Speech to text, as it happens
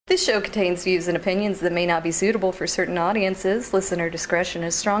This show contains views and opinions that may not be suitable for certain audiences. Listener discretion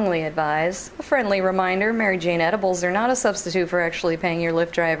is strongly advised. A friendly reminder, Mary Jane edibles are not a substitute for actually paying your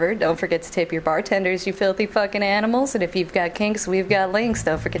Lyft driver. Don't forget to tip your bartenders, you filthy fucking animals. And if you've got kinks, we've got links.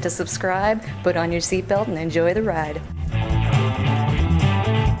 Don't forget to subscribe, put on your seatbelt, and enjoy the ride.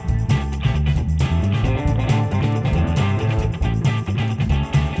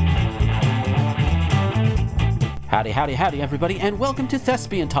 Howdy, howdy, howdy, everybody, and welcome to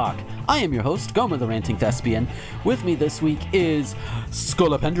Thespian Talk. I am your host, Gomer the Ranting Thespian. With me this week is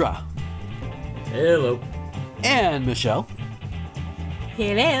Scolopendra. Hello. And Michelle.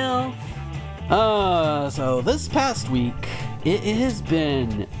 Hello. So this past week, it has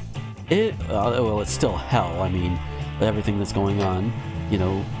been... it's still hell, I mean, with everything that's going on. You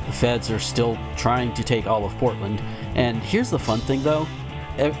know, the feds are still trying to take all of Portland. And here's the fun thing, though.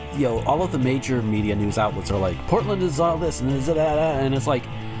 You know, all of the major media news outlets are like, Portland is all this and this and that, and it's like,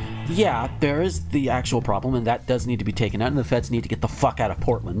 yeah, there is the actual problem, and that does need to be taken out, and the feds need to get the fuck out of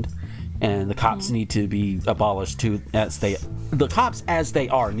Portland, and the cops need to be abolished too, the cops as they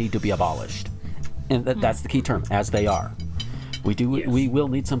are need to be abolished, and that's the key term, as they are. We will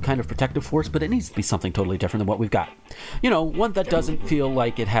need some kind of protective force, but it needs to be something totally different than what we've got. You know, one that doesn't feel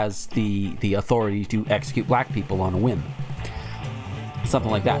like it has the authority to execute black people on a whim.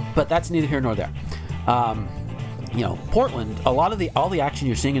 Something like that, but that's neither here nor there. You know, Portland, all the action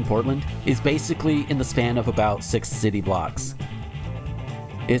you're seeing in Portland is basically in the span of about 6 city blocks.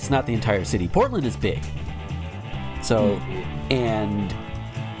 It's not the entire city. Portland is big, so and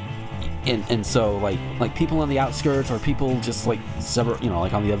so like people on the outskirts or people just like several, you know,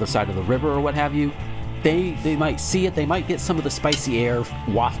 like on the other side of the river or what have you, they might see it, they might get some of the spicy air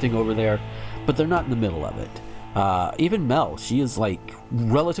wafting over there, but they're not in the middle of it. Even Mel, she is like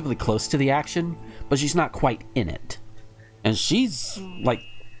relatively close to the action, but she's not quite in it. And she's like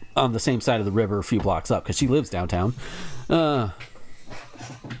on the same side of the river a few blocks up because she lives downtown.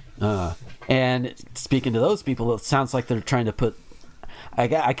 And speaking to those people, it sounds like they're trying to put,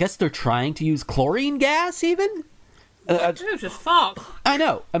 I guess they're trying to use chlorine gas even? Dude, just fuck. I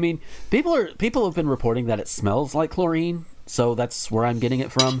know. I mean, people have been reporting that it smells like chlorine. So that's where I'm getting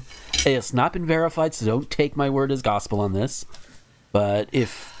it from. It's not been verified, so don't take my word as gospel on this. But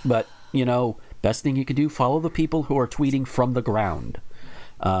you know, best thing you can do, follow the people who are tweeting from the ground.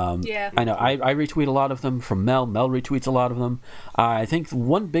 Yeah. I know. I retweet a lot of them from Mel. Mel retweets a lot of them. I think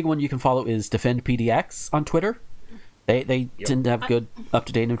one big one you can follow is Defend PDX on Twitter. They tend to have good,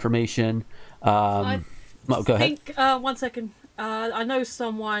 up-to-date information. Go ahead. One second. I know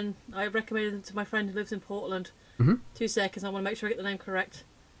someone. I recommended them to my friend who lives in Portland. Mm-hmm. 2 seconds. I want to make sure I get the name correct.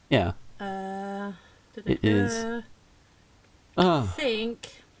 Yeah. It is. I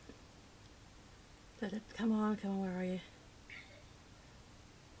think. Come on, where are you?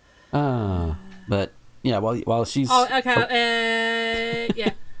 But yeah, while she's. Oh, okay.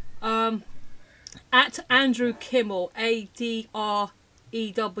 Yeah. At Andrew Kimmel,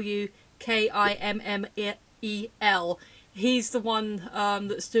 ADREWKIMMEL. He's the one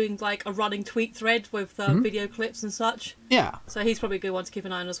that's doing like a running tweet thread with video clips and such. Yeah. So he's probably a good one to keep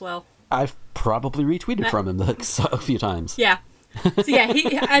an eye on as well. I've probably retweeted from him a few times. Yeah. So yeah,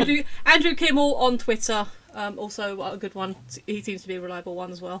 Andrew Kimmel on Twitter, also a good one. He seems to be a reliable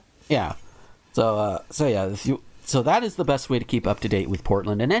one as well. Yeah. So that is the best way to keep up to date with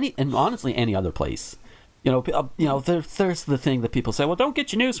Portland and honestly any other place. You know, there's the thing that people say, well, don't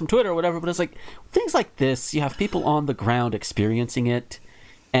get your news from Twitter or whatever, but it's like, things like this, you have people on the ground experiencing it,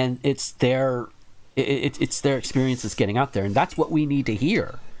 and it's their experiences getting out there, and that's what we need to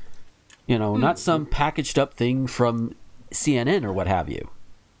hear. You know, not some packaged up thing from CNN or what have you.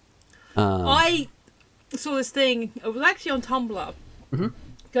 I saw this thing, it was actually on Tumblr,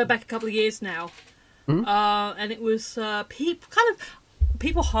 go back a couple of years now, and it was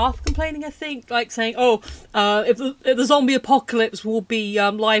people half complaining, I think, like saying, if the zombie apocalypse will be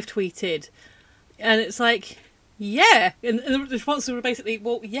live tweeted. And it's like, yeah. And the response was basically,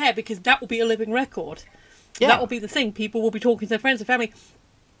 well, yeah, because that will be a living record. Yeah. That will be the thing. People will be talking to their friends and family.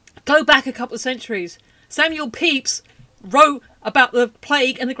 Go back a couple of centuries. Samuel Pepys wrote about the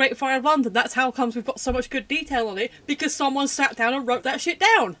plague and the Great Fire of London. That's how comes we've got so much good detail on it, because someone sat down and wrote that shit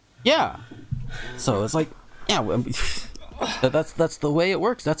down. Yeah. So it's like, yeah, that's the way it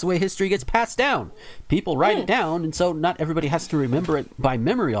works. That's the way history gets passed down. People write it down, and so not everybody has to remember it by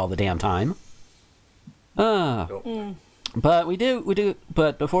memory all the damn time. But we do.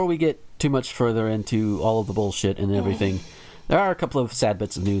 But before we get too much further into all of the bullshit and everything, there are a couple of sad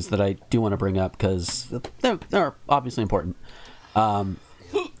bits of news that I do want to bring up because they're obviously important.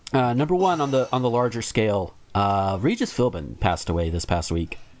 Number one on the larger scale, Regis Philbin passed away this past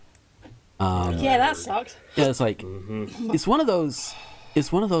week. Yeah, that sucked. Yeah, it's like it's one of those.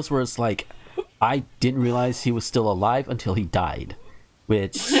 It's one of those where it's like I didn't realize he was still alive until he died,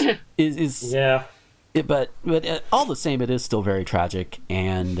 which is Yeah. but all the same, it is still very tragic,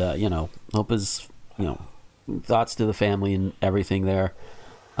 and hope is thoughts to the family and everything there.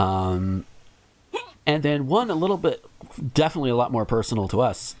 And then one a little bit, definitely a lot more personal to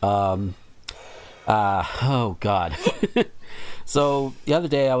us. Oh God. So the other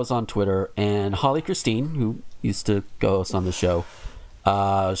day I was on Twitter, and Holly Christine, who used to host on the show,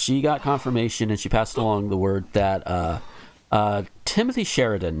 she got confirmation and she passed along the word that Timothy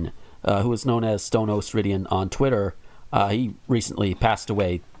Sheridan, who is known as Stone Ostridian on Twitter, he recently passed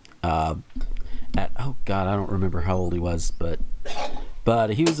away at, oh God, I don't remember how old he was, but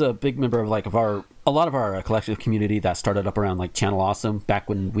he was a big member of a lot of our collective community that started up around like Channel Awesome, back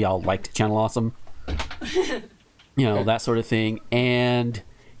when we all liked Channel Awesome. That sort of thing. And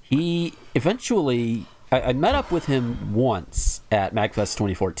he eventually, I met up with him once at MagFest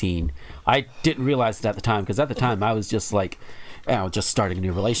 2014. I didn't realize it at the time, because at the time I was just like, just starting a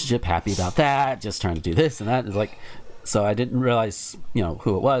new relationship, happy about that, just trying to do this and that. It's like, so I didn't realize,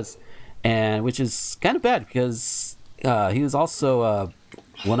 who it was, and which is kind of bad, because he was also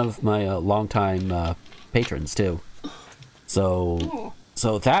one of my longtime patrons too. So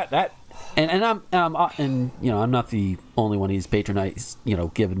that. And I'm I'm not the only one he's patronized,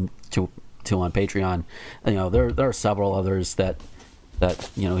 given to on Patreon. There are several others that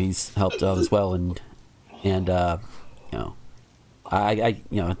he's helped out as well, and I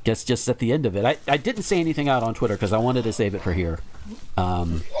guess just at the end of it, I didn't say anything out on Twitter because I wanted to save it for here,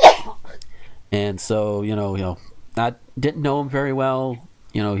 and so I didn't know him very well.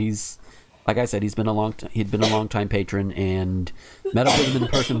 He's, like I said, he'd been a long time patron, and met up with him in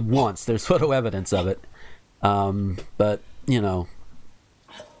person once. There's photo evidence of it. But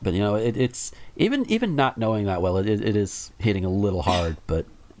it's even not knowing that well, it is hitting a little hard. But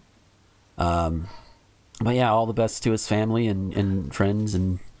yeah, all the best to his family and friends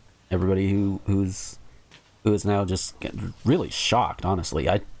and everybody who is now just really shocked. Honestly,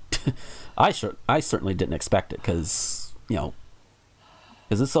 I certainly didn't expect it, because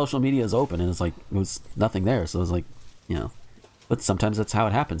the social media is open, and it's like it was nothing there. So it was like, but sometimes that's how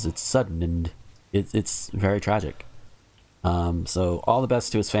it happens. It's sudden, and it's very tragic. So all the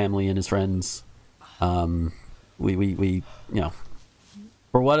best to his family and his friends. We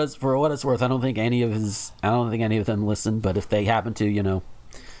for what it's worth, I don't think any of them listen, but if they happen to,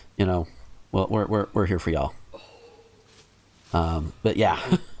 well, we're here for y'all. But yeah.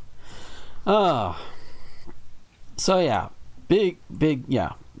 So yeah. Big,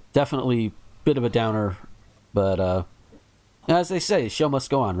 yeah, definitely bit of a downer, but as they say, show must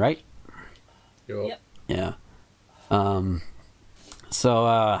go on, right? Yep. Yeah. So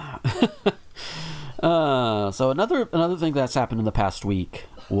another thing that's happened in the past week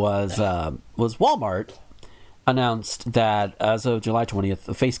was Walmart announced that as of July 20th,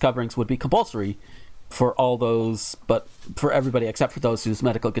 the face coverings would be compulsory for all those, but for everybody except for those whose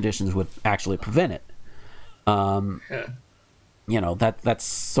medical conditions would actually prevent it. That's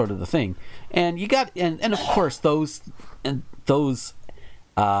sort of the thing, and you got and of course those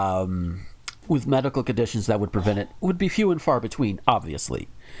with medical conditions that would prevent it would be few and far between. Obviously,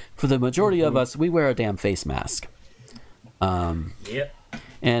 for the majority of us, we wear a damn face mask. Yep.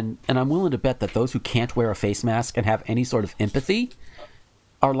 And I'm willing to bet that those who can't wear a face mask and have any sort of empathy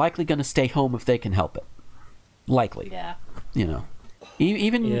are likely going to stay home if they can help it. Likely. Yeah.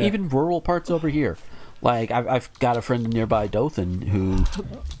 Even rural parts over here. Like, I've got a friend in nearby Dothan who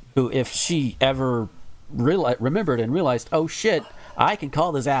if she ever remembered and realized, oh shit, I can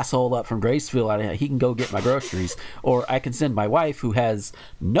call this asshole up from Graceville, he can go get my groceries, or I can send my wife, who has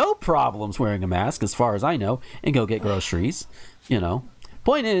no problems wearing a mask as far as I know, and go get groceries.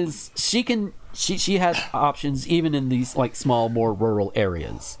 Point is, she has options even in these like small, more rural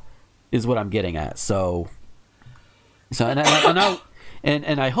areas, is what I'm getting at.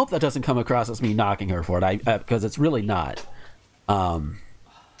 And I hope that doesn't come across as me knocking her for it, because it's really not.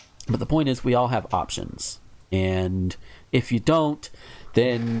 But the point is, we all have options, and if you don't,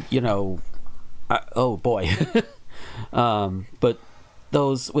 then oh boy. But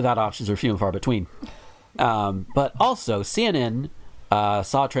those without options are few and far between. But also, CNN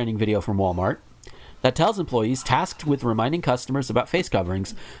saw a training video from Walmart that tells employees tasked with reminding customers about face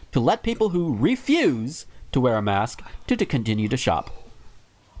coverings to let people who refuse to wear a mask to continue to shop.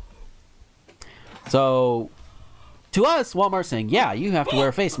 So, to us, Walmart's saying, yeah, you have to wear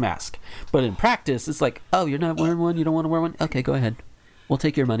a face mask. But in practice, it's like, oh, you're not wearing one? You don't want to wear one? Okay, go ahead. We'll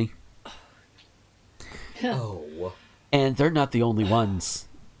take your money. Oh. And they're not the only ones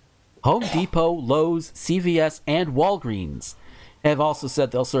Home Depot, Lowe's, CVS, and Walgreens have also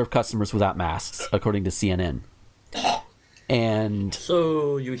said they'll serve customers without masks, according to CNN. And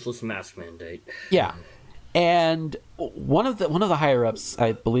so useless mask mandate. yeah, and one of the higher ups,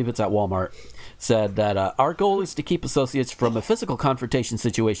 I believe it's at Walmart, said that our goal is to keep associates from a physical confrontation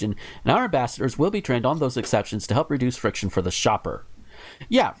situation, and our ambassadors will be trained on those exceptions to help reduce friction for the shopper.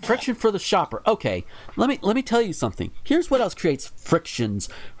 Yeah, friction for the shopper. Okay, let me tell you something. Here's what else creates frictions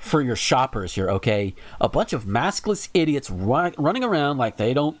for your shoppers here. Okay, a bunch of maskless idiots running around like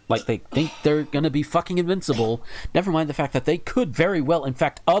they think they're gonna be fucking invincible. Never mind the fact that they could very well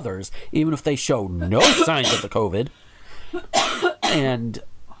infect others, even if they show no signs of the COVID. And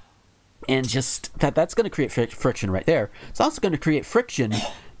just that's going to create friction right there. It's also going to create friction,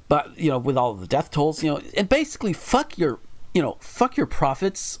 but with all of the death tolls, and basically fuck your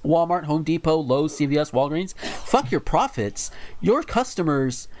profits. Walmart, Home Depot, Lowe's, CVS, Walgreens, fuck your profits. Your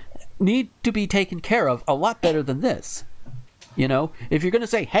customers need to be taken care of a lot better than this. If you're going to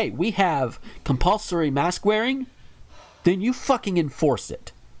say, hey, we have compulsory mask wearing, then you fucking enforce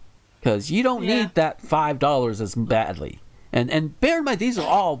it, because you don't need that $5 as badly. And bear in mind, these are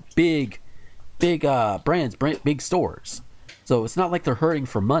all big brands, big stores. So it's not like they're hurting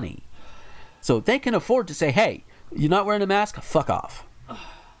for money. So they can afford to say, hey, you're not wearing a mask? Fuck off.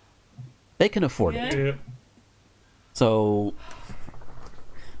 They can afford it. Yeah. So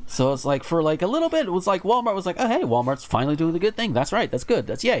it's like, for like a little bit, it was like Walmart was like, oh, hey, Walmart's finally doing the good thing. That's right. That's good.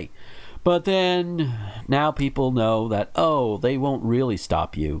 That's yay. But then now people know that, oh, they won't really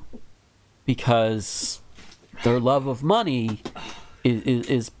stop you, because their love of money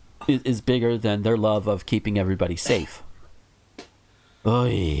is bigger than their love of keeping everybody safe.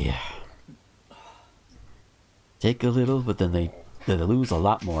 Oy. Take a little, but then they lose a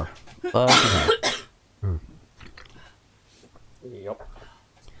lot more. Yep.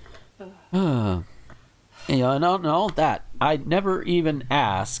 And all that, I never even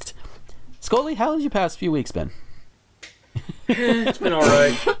asked. Scully, how has your past few weeks been? It's been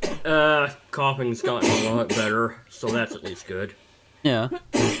alright. Coughing's gotten a lot better, so that's at least good. Yeah.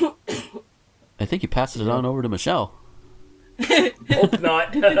 I think you passed it on over to Michelle. Hope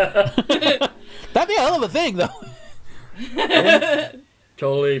not. That'd be a hell of a thing, though.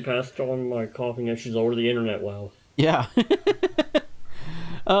 Totally passed on my coughing issues over the internet, wow. Yeah.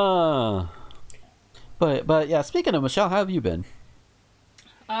 But yeah, speaking of Michelle, how have you been?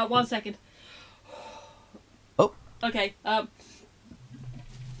 1 second. Oh. Okay.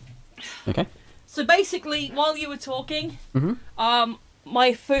 Okay. So basically, while you were talking,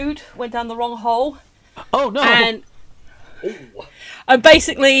 my food went down the wrong hole. Oh no! And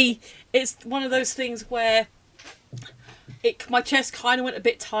basically, it's one of those things where my chest kind of went a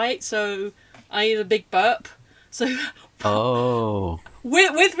bit tight, so I need a big burp. So,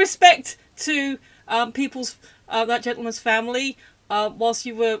 with respect to people's that gentleman's family, whilst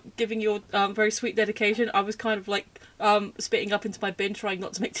you were giving your very sweet dedication, I was kind of like spitting up into my bin, trying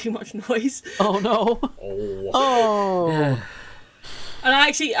not to make too much noise. Oh no! Oh. And I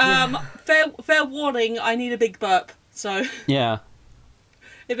actually, fair warning, I need a big burp. So yeah,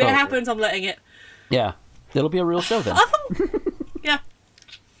 if it happens, I'm letting it. Yeah, it'll be a real show then. Yeah.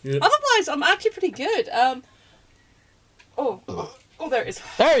 Yep. Otherwise, I'm actually pretty good. Oh, there it is.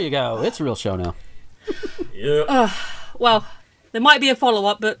 There you go. It's a real show now. Yeah. Well, there might be a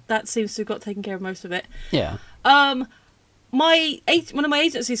follow-up, but that seems to have got taken care of most of it. Yeah. One of my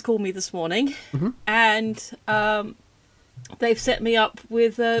agencies called me this morning, and they've set me up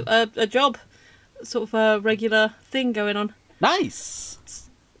with a job, sort of a regular thing going on. Nice.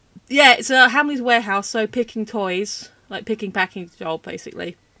 Yeah, it's a Hamley's warehouse, so picking toys, like picking, packing job,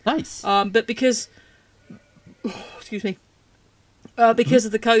 basically. Nice. But because, excuse me, because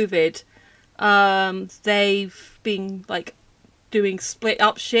of the COVID, they've been like doing split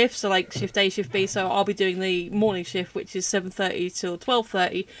up shifts, so like shift A, shift B. So I'll be doing the morning shift, which is 7:30 till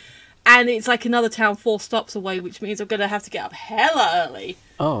 12:30, and it's like another town 4 stops away, which means I'm gonna have to get up hella early.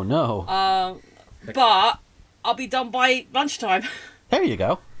 Oh no. But I'll be done by lunchtime. There you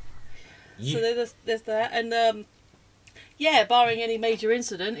go. So there's that, and yeah, barring any major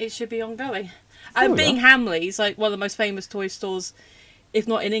incident, it should be ongoing. And being Hamleys, like one of the most famous toy stores, if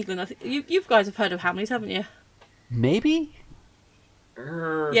not in England, I think you guys have heard of Hamleys, haven't you? Maybe.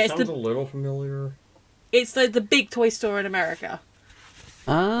 Yeah, sounds a little familiar. It's the big toy store in America.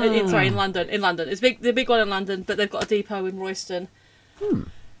 Sorry, in London. It's the big one in London, but they've got a depot in Royston,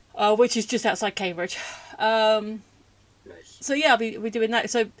 which is just outside Cambridge. Nice. So yeah, I'll be doing that.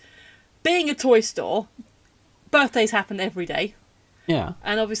 So, being a toy store, birthdays happen every day. Yeah.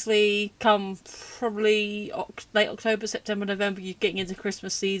 And obviously, come probably late October, September, November, you're getting into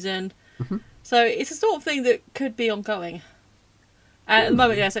Christmas season. Mm-hmm. So it's a sort of thing that could be ongoing. And at the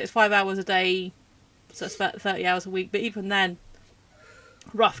moment, so it's 5 hours a day, so it's about 30 hours a week. But even then,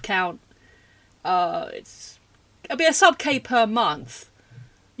 rough count, it'll be a sub K per month.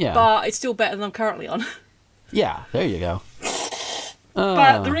 Yeah. But it's still better than I'm currently on. Yeah, there you go.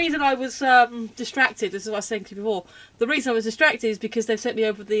 But the reason I was distracted, this is what I was saying to you before, the reason I was distracted is because they've sent me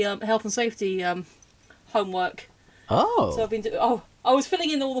over the health and safety homework. Oh. So I've been I was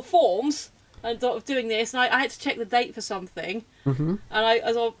filling in all the forms and doing this, and I had to check the date for something. Mm-hmm.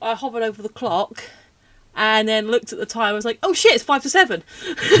 And I hovered over the clock, and then looked at the time. I was like, "Oh shit, it's 5 to 7."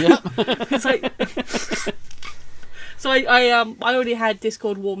 Yep. It's like, so I already had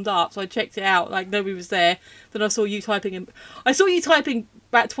Discord warmed up, so I checked it out. Like nobody was there. Then I saw you typing, and I saw you typing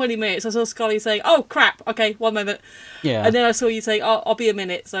about 20 minutes. I saw Scully saying, "Oh crap, okay, 1 minute." Yeah. And then I saw you say, "Oh, I'll be a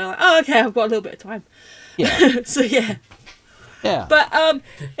minute." So I'm like, "Oh, okay, I've got a little bit of time." Yeah. So yeah. Yeah. But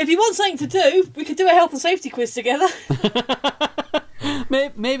if you want something to do, we could do a health and safety quiz together.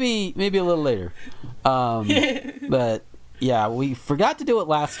 maybe a little later. But yeah, we forgot to do it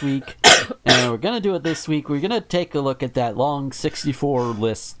last week, and we're gonna do it this week. We're gonna take a look at that long 64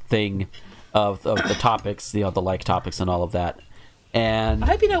 list thing of the topics, the like topics and all of that. And I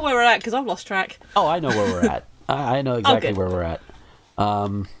hope you know where we're at, because I've lost track. oh, I know where we're at. I know exactly where we're at.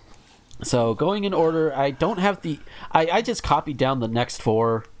 So going in order, I don't have the. I just copied down the next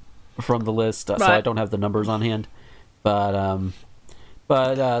 4 from the list, so I don't have the numbers on hand. But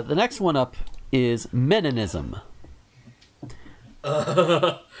the next one up is Meninism.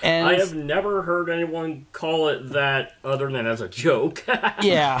 And I have never heard anyone call it that other than as a joke.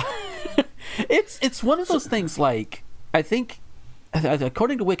 Yeah, it's one of those things. Like, I think,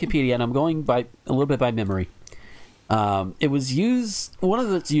 according to Wikipedia, and I'm going by a little bit by memory. It was used. One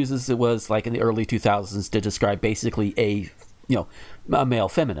of its uses it was like in the early 2000s to describe basically a male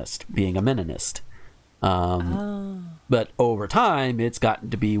feminist being a meninist. But over time, it's gotten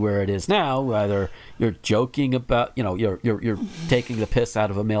to be where it is now. Either you're joking about, you're taking the piss out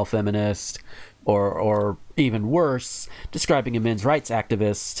of a male feminist, or even worse, describing a men's rights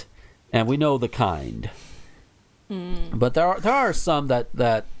activist, and we know the kind. But there are some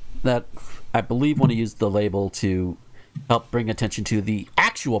that I believe want to use the label to help bring attention to the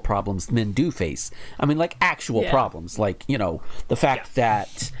actual problems men do face. I mean, like actual problems, like, the fact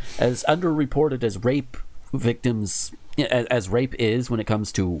that as underreported as rape victims, as rape is when it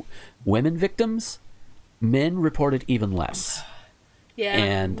comes to women victims, men report it even less. Yeah.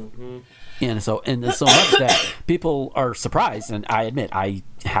 And so much that people are surprised, and I admit I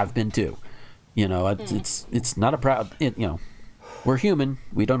have been too. It's not a proud. We're human.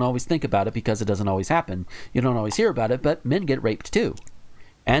 We don't always think about it because it doesn't always happen. You don't always hear about it, but men get raped too,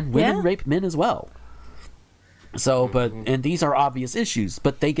 and women rape men as well. So, and these are obvious issues,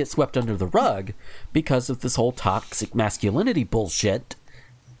 but they get swept under the rug because of this whole toxic masculinity bullshit,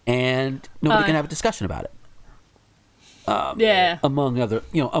 and nobody can have a discussion about it. Among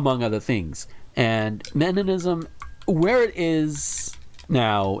other things. And Meninism, where it is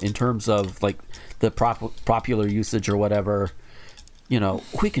now in terms of like the popular usage or whatever,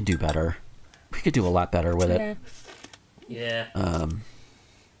 we could do better. We could do a lot better with it. Yeah.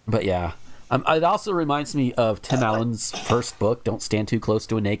 But yeah. It also reminds me of Tim Allen's first book, Don't Stand Too Close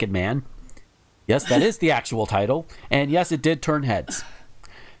to a Naked Man. Yes, that is the actual title. And yes, it did turn heads.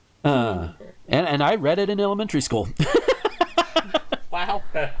 And I read it in elementary school. Wow.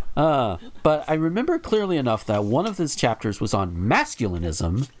 But I remember clearly enough that one of his chapters was on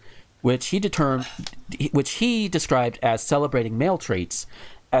masculinism, which he described as celebrating male traits,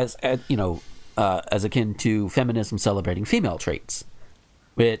 as akin to feminism celebrating female traits,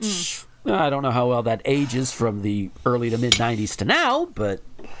 which I don't know how well that ages from the early to mid '90s to now, but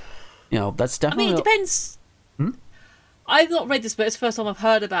that's definitely. I mean, it depends. I've not read this book. It's the first time I've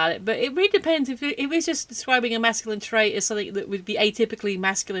heard about it, but it really depends. If it's just describing a masculine trait as something that would be atypically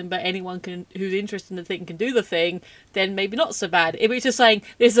masculine, but anyone who's interested in the thing can do the thing, then maybe not so bad. If it's just saying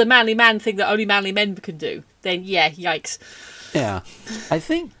this is a manly man thing that only manly men can do, then yeah, yikes. Yeah, I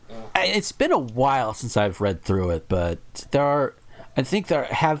think it's been a while since I've read through it, but I think there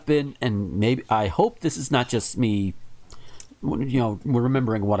have been, and maybe I hope this is not just me,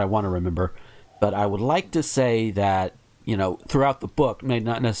 remembering what I want to remember, but I would like to say that. Throughout the book,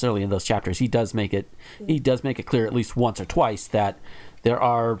 not necessarily in those chapters, he does make it clear at least once or twice that there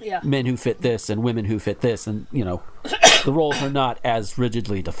are men who fit this and women who fit this, and the roles are not as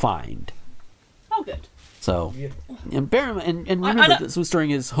rigidly defined. Oh, good. So, and remember, this was during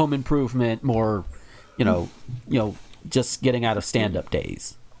his home improvement, more, just getting out of stand-up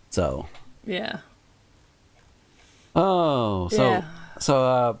days. So. Yeah. Oh,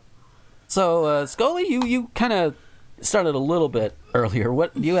 so Scully, you kind of started a little bit earlier.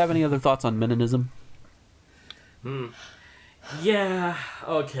 What do you have any other thoughts on Meninism? Yeah.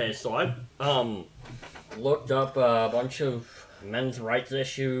 Okay. So I looked up a bunch of men's rights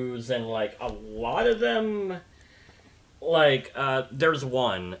issues, and like a lot of them, like there's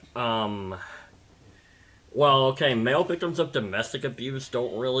one. Well, okay, male victims of domestic abuse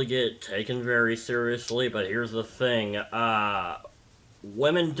don't really get taken very seriously, but here's the thing.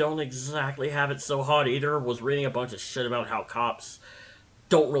 Women don't exactly have it so hot either. Was reading a bunch of shit about how cops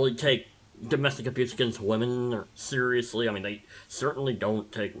don't really take domestic abuse against women seriously. I mean, they certainly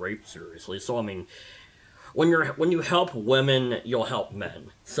don't take rape seriously. So, I mean, when you help women, you'll help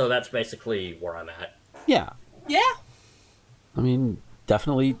men. So that's basically where I'm at. Yeah. Yeah. I mean,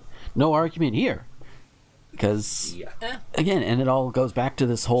 definitely no argument here. Because, again, and it all goes back to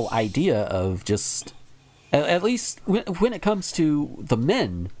this whole idea of just, at least when it comes to the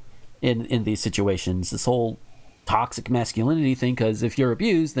men in these situations, this whole toxic masculinity thing, because if you're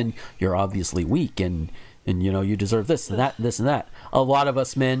abused, then you're obviously weak, and you know, you deserve this and that, this and that. A lot of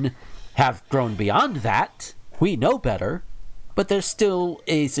us men have grown beyond that. We know better, but there's still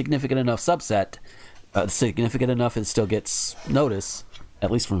a significant enough subset, significant enough it still gets notice,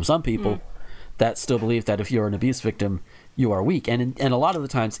 at least from some people, that still believe that if you're an abuse victim, you are weak. And a lot of the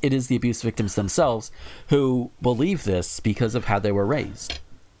times, it is the abuse victims themselves who believe this because of how they were raised.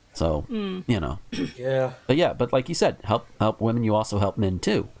 So, you know. Yeah. But like you said, help women, you also help men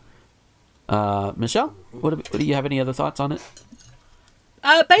too. Michelle, do you have any other thoughts on it?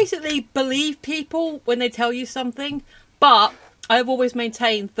 Basically, believe people when they tell you something, but I've always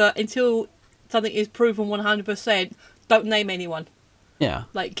maintained that until something is proven 100%, don't name anyone. Yeah.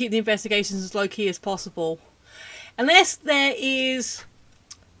 Like, keep the investigations as low-key as possible. Unless there is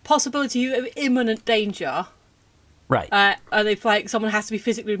possibility of imminent danger. Right. And if, like, someone has to be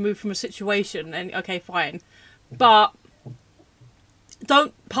physically removed from a situation, then, okay, fine. But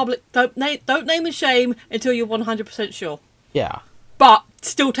don't name and shame until you're 100% sure. Yeah. But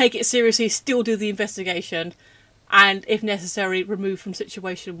still take it seriously, still do the investigation, and, if necessary, remove from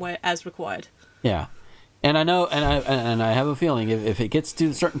situation where as required. Yeah. And I know, and I have a feeling if it gets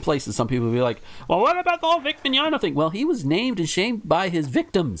to certain places, some people will be like, well, what about the whole Vic Mignogna thing? Well, he was named and shamed by his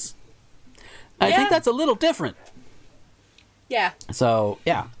victims. I think that's a little different. Yeah. So,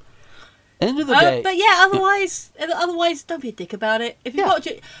 yeah. End of the day. But yeah, otherwise, don't be a dick about it. If you've got,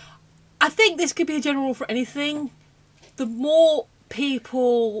 I think this could be a general rule for anything. The more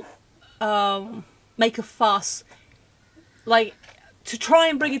people make a fuss, like, to try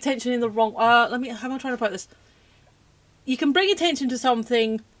and bring attention in the wrong... how am I trying to put this? You can bring attention to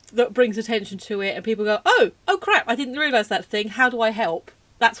something that brings attention to it, and people go, oh crap, I didn't realise that thing, how do I help?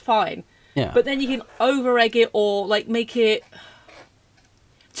 That's fine. Yeah. But then you can over-egg it, or, like, make it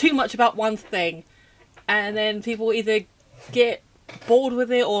too much about one thing, and then people either get bored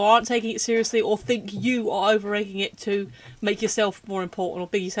with it, or aren't taking it seriously, or think you are over-egging it to make yourself more important, or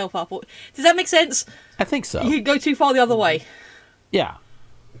big yourself up. Does that make sense? I think so. You go too far the other way. Yeah.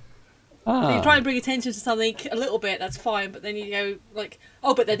 So you try and bring attention to something a little bit, that's fine, but then you go like,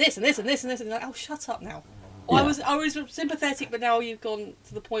 oh, but they're this and this and this and this, and you're like, oh, shut up now. Or Yeah. I was sympathetic, but now you've gone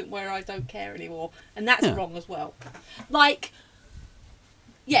to the point where I don't care anymore, and that's wrong as well. Like,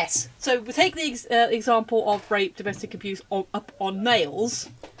 yes, so we take the example of rape, domestic abuse on males.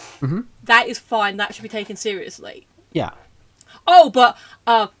 Mm-hmm. That is fine. That should be taken seriously. Yeah. Oh, but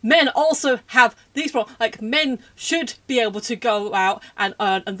men also have these problems. Like, men should be able to go out and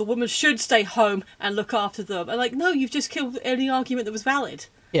earn, and the woman should stay home and look after them. And like, no, you've just killed any argument that was valid.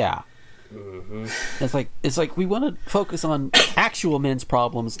 Yeah. Mm-hmm. It's like we want to focus on actual men's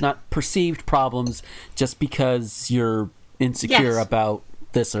problems, not perceived problems, just because you're insecure about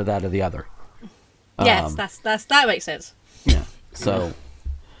this or that or the other. Yes, that makes sense. Yeah. So.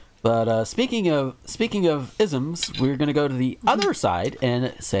 But speaking of isms, we're going to go to the other side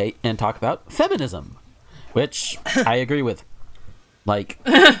and talk about feminism, which I agree with. Like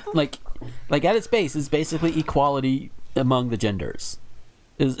at its base is basically equality among the genders.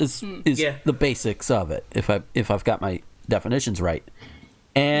 Is the basics of it. If I've got my definitions right,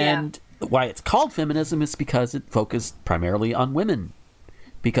 and why it's called feminism is because it focused primarily on women,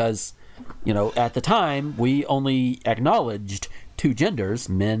 because at the time we only acknowledged two genders,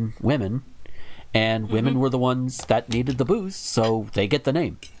 men, women, and women were the ones that needed the boost, so they get the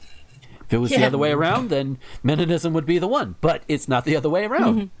name. If it was the other way around, then Meninism would be the one, but it's not the other way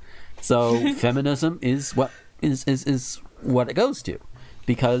around. So feminism is what is what it goes to.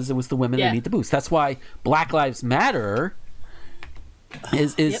 because it was the women that need the boost. That's why Black Lives Matter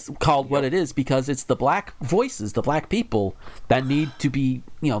is called what it is, because it's the black voices, the black people that need to be,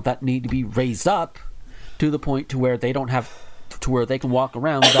 raised up to the point to where they don't have to where they can walk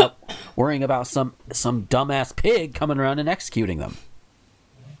around without worrying about some dumbass pig coming around and executing them.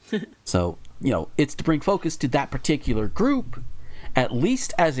 So, it's to bring focus to that particular group, at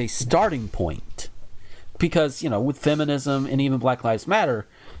least as a starting point. Because, with feminism and even Black Lives Matter,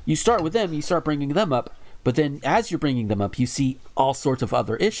 you start with them, you start bringing them up, but then as you're bringing them up, you see all sorts of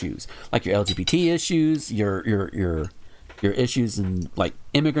other issues, like your LGBT issues, your issues in, like,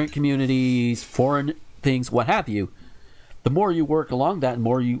 immigrant communities, foreign things, what have you. The more you work along that and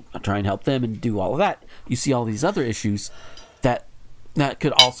more you try and help them and do all of that, you see all these other issues that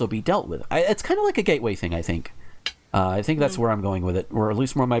could also be dealt with. It's kind of like a gateway thing, I think. I think that's where I'm going with it, or at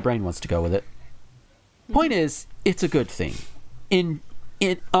least where my brain wants to go with it. Point is, it's a good thing. On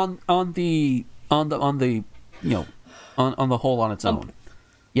the whole, on its own.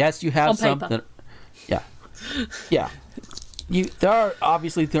 Yes, you have some that, yeah. There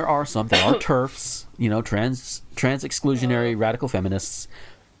are some that are TERFs, trans exclusionary radical feminists.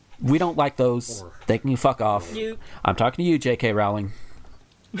 We don't like those. They can fuck off. I'm talking to you, J.K. Rowling.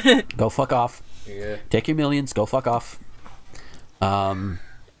 Go fuck off. Yeah. Take your millions. Go fuck off. That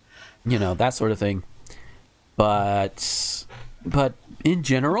sort of thing. But in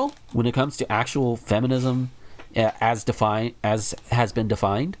general, when it comes to actual feminism, as has been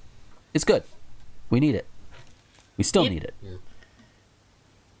defined, it's good. We need it. We still need it.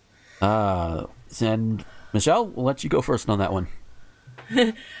 Yeah. And Michelle, we'll let you go first on that one.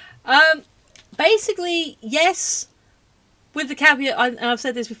 Basically, yes, with the caveat, and I've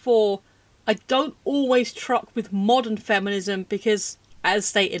said this before, I don't always truck with modern feminism because, as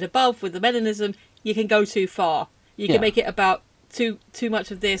stated above, with the feminism, you can go too far. You can make it about too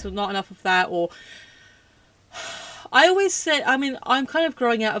much of this or not enough of that, or... I always said, I'm kind of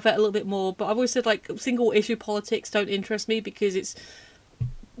growing out of it a little bit more, but I've always said, like, single issue politics don't interest me because it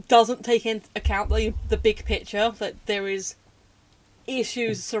doesn't take into account the big picture, that there is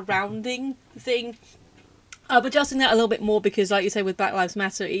issues surrounding the thing. But adjusting that a little bit more because, like you say, with Black Lives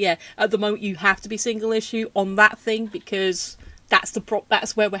Matter, at the moment you have to be single issue on that thing because that's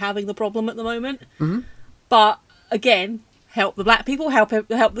where we're having the problem at the moment. Mm-hmm. But, again, help the black people, help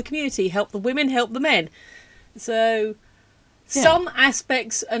the community, help the women, help the men. So, some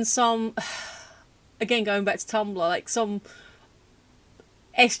aspects and some, again, going back to Tumblr, like some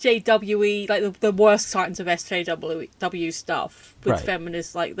SJWE, like the worst kinds of SJW stuff with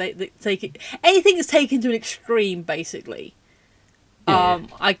feminists, like they take it, anything that's taken to an extreme, basically.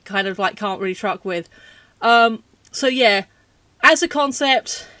 I kind of can't really truck with. So yeah, as a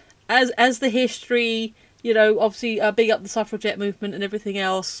concept, as the history, obviously big up the suffragette movement and everything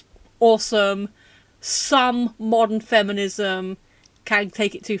else. Awesome. Some modern feminism can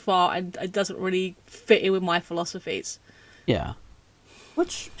take it too far and it doesn't really fit in with my philosophies. Yeah.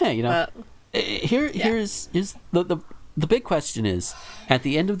 Which, here's the big question is, at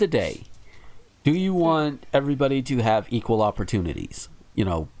the end of the day, do you want everybody to have equal opportunities?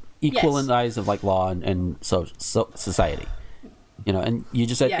 Equal in the eyes of law and society. And you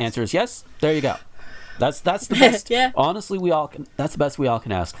just said answer is yes. There you go. That's the best. Yeah. Honestly, that's the best we all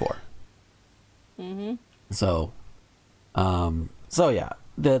can ask for. Mm-hmm. So yeah,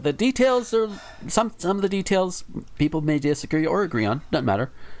 the details are some of the details people may disagree or agree on. Doesn't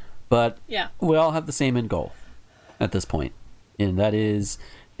matter, but we all have the same end goal at this point, and that is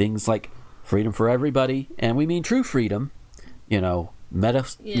things like freedom for everybody, and we mean true freedom.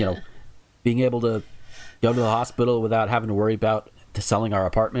 being able to go to the hospital without having to worry about selling our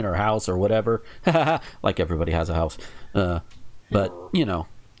apartment or house or whatever. Like everybody has a house, but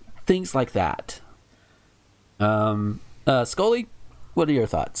things like that. Scully, what are your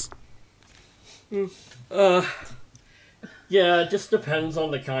thoughts? Yeah, it just depends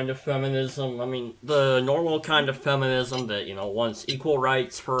on the kind of feminism. I mean, the normal kind of feminism that, wants equal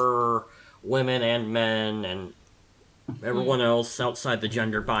rights for women and men and everyone else outside the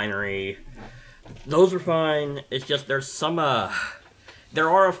gender binary, those are fine. It's just there's some, there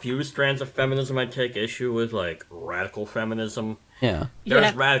are a few strands of feminism I take issue with, like radical feminism. Yeah.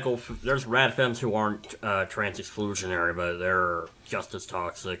 There's rad femmes who aren't trans exclusionary, but they're just as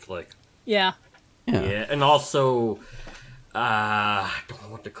toxic. Yeah, and also, I don't know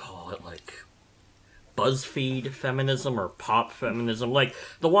what to call it, BuzzFeed feminism or pop feminism,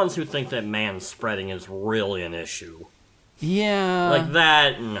 the ones who think that manspreading is really an issue. Yeah.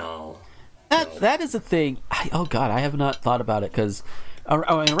 That, no. That is a thing. I have not thought about it, because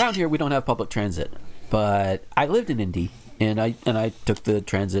around here we don't have public transit, but I lived in Indy. and I took the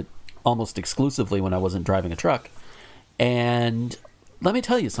transit almost exclusively when I wasn't driving a truck. And let me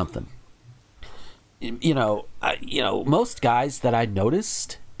tell you something. Most guys that I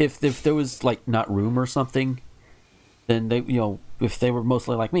noticed, if there was like not room or something, then they, if they were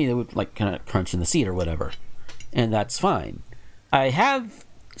mostly like me, they would like kind of crunch in the seat or whatever, and that's fine. I have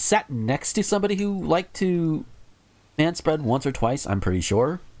sat next to somebody who liked to man spread once or twice, I'm pretty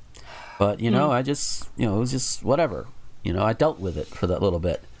sure, but I just, it was just whatever. I dealt with it for that little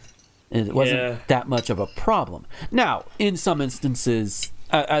bit. It wasn't that much of a problem. Now, in some instances,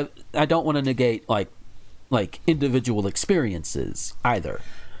 I don't want to negate like individual experiences either,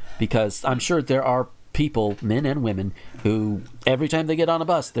 because I'm sure there are people, men and women, who every time they get on a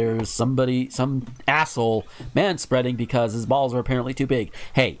bus, there's some asshole man spreading because his balls are apparently too big.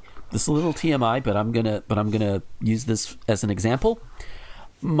 Hey, this is a little TMI, but I'm gonna use this as an example.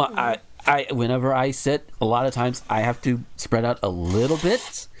 Whenever I sit, a lot of times I have to spread out a little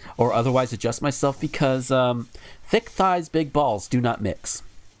bit, or otherwise adjust myself, because thick thighs, big balls do not mix.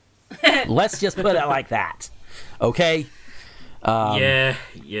 Let's just put it like that, okay? Even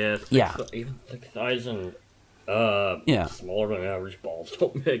thick thighs and smaller than average balls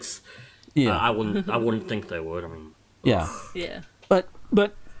don't mix. Yeah, I wouldn't think they would. I mean, yeah. But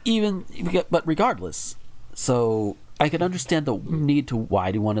regardless, so I can understand the need to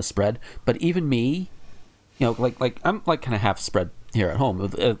why do you want to spread, but even me, like I'm like kind of half spread here at home.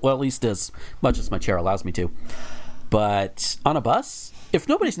 Well, at least as much as my chair allows me to. But on a bus, if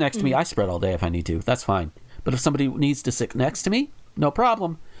nobody's next to me, I spread all day if I need to. That's fine. But if somebody needs to sit next to me, no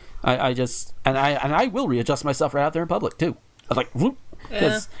problem. I will readjust myself right out there in public too. I'm like, whoop,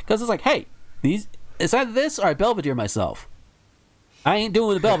 because it's like, hey, it's either this or I Belvedere myself. I ain't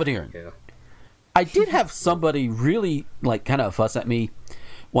doing the Belvedere. Yeah. I did have somebody really like kind of fuss at me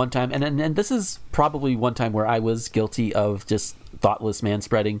one time, and this is probably one time where I was guilty of just thoughtless man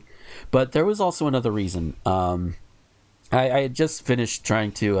spreading, but there was also another reason. I had just finished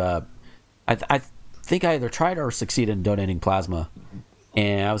trying to. I think I either tried or succeeded in donating plasma,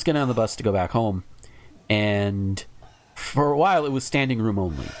 and I was getting on the bus to go back home, and for a while it was standing room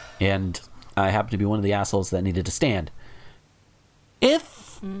only, and I happened to be one of the assholes that needed to stand.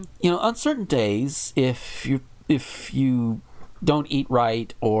 If on certain days, if you don't eat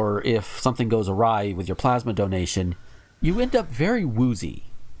right, or if something goes awry with your plasma donation, you end up very woozy.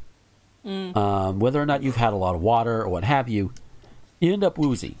 Whether or not you've had a lot of water or what have you, you end up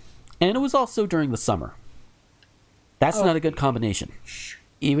woozy. And it was also during the summer. That's not a good combination,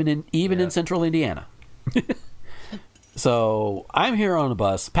 even in central Indiana. So I'm here on a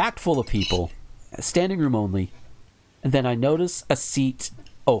bus packed full of people, standing room only, and then I notice a seat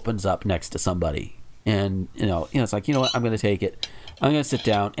opens up next to somebody, and it's like, what, I'm going to take it. I'm going to sit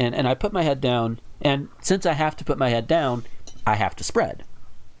down, and I put my head down, and since I have to put my head down, I have to spread.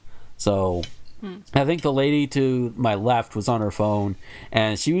 So I think the lady to my left was on her phone,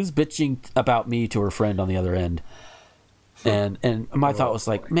 and she was bitching about me to her friend on the other end. And my thought was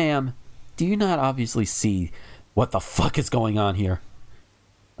like, ma'am, do you not obviously see what the fuck is going on here?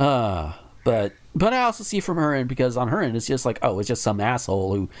 But I also see from her end, because on her end it's just like, it's just some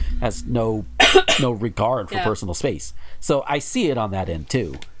asshole who has no regard for personal space. So I see it on that end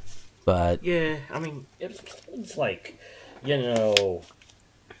too. But yeah, I mean, it's like,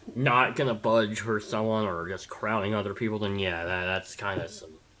 not gonna budge for someone or just crowding other people, then that's kind of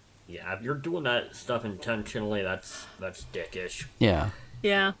some. Yeah, if you're doing that stuff intentionally, that's dickish. Yeah.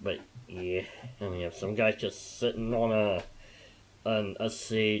 Yeah. But yeah, I mean, if some guy's just sitting on a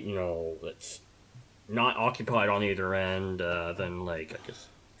seat, that's not occupied on either end, then like I just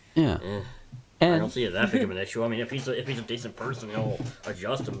I don't see it that big of an issue. I mean, if he's a decent person, he'll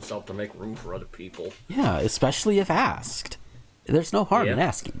adjust himself to make room for other people. Yeah, especially if asked. There's no harm in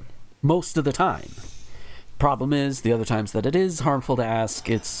asking, most of the time. Problem is, the other times that it is harmful to ask,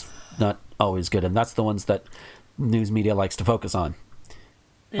 it's not always good, and that's the ones that news media likes to focus on.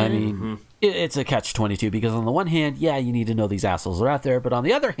 I mean, it's a catch-22, because on the one hand, you need to know these assholes are out there, but on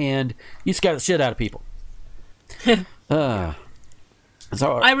the other hand, you scare the shit out of people. So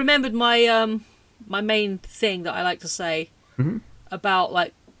I remembered my my main thing that I like to say about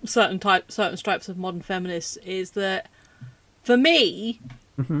like certain stripes of modern feminists is that, for me,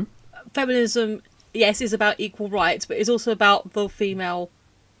 feminism, yes, is about equal rights, but it's also about the female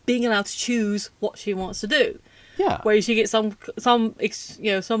being allowed to choose what she wants to do. Yeah. Whereas you get some of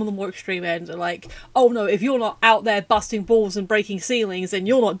the more extreme ends are like, oh no, if you're not out there busting balls and breaking ceilings, then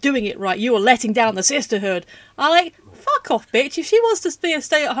you're not doing it right. You are letting down the sisterhood. I'm like, fuck off, bitch. If she wants to be a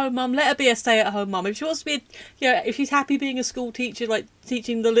stay-at-home mum, let her be a stay-at-home mum. If she wants to be, if she's happy being a school teacher, like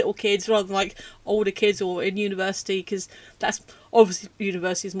teaching the little kids rather than like older kids or in university, because that's obviously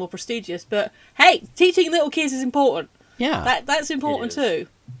university is more prestigious. But hey, teaching little kids is important. Yeah, that's important too.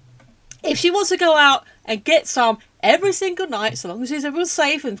 If she wants to go out and get some every single night, so long as everyone's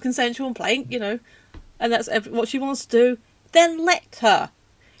safe and consensual and playing, and that's what she wants to do, then let her.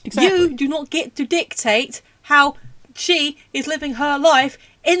 exactly. You do not get to dictate how she is living her life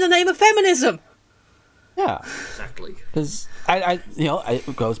in the name of feminism. Yeah, Exactly. because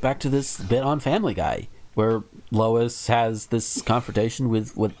it goes back to this bit on Family Guy where Lois has this confrontation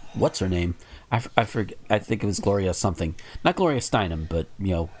with what's her name? I forget. I think it was Gloria something, not Gloria Steinem, but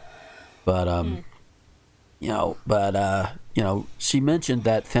she mentioned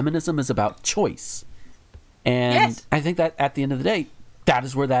that feminism is about choice, and Yes. I think that at the end of the day, that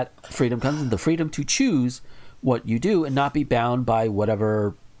is where that freedom comes in, the freedom to choose what you do and not be bound by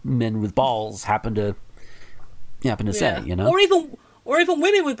whatever men with balls happen to say, or even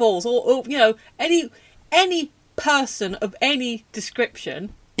women with balls, or any person of any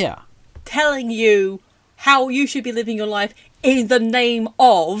description yeah, telling you how you should be living your life in the name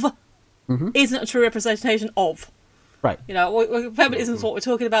of isn't a true representation of. right, Feminism is what we're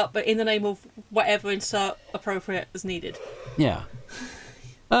talking about, but in the name of whatever insert appropriate as needed. yeah.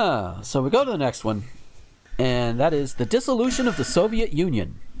 So we go to the next one, and that is the dissolution of the Soviet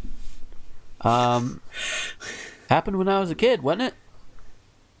Union. Happened when I was a kid, wasn't it?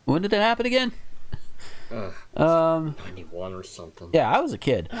 When did it happen again? 91 or something. Yeah, I was a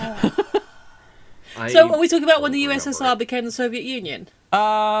kid. So are we talking about when the don't USSR remember. became the Soviet Union?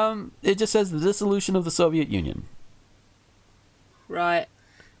 It just says the dissolution of the Soviet Union. Right.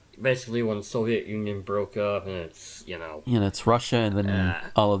 Basically, when the Soviet Union broke up, and it's, It's Russia and then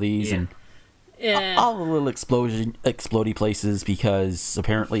all of these yeah. and Yeah. all the little explodey places because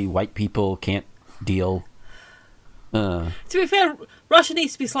apparently white people can't deal. To be fair, Russia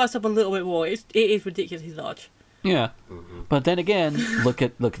needs to be sliced up a little bit more. It is ridiculously large. Yeah, but then again, look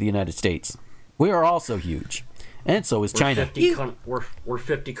at the United States. We are also huge, and so is China. We're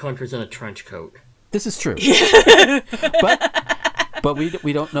 50 countries in a trench coat. This is true, but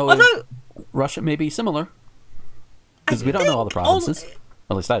we don't know Although- if Russia may be similar because we don't know all the provinces.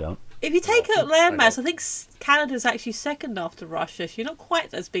 At least I don't. If you take a landmass, I think Canada's actually second after Russia. So you're not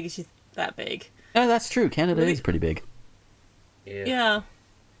quite as big as that big. Yeah, that's true. Canada Really? is pretty big. Yeah.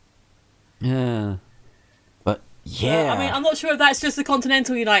 Yeah, but yeah, I mean, I'm not sure if that's just the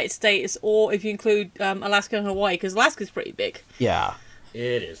continental United States or if you include Alaska and Hawaii, because Alaska's pretty big. yeah.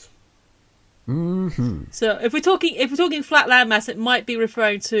 It is. So if we're talking flat landmass, it might be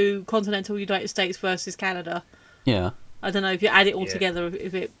referring to continental United States versus Canada. Yeah. I don't know if you add it all Yeah. together,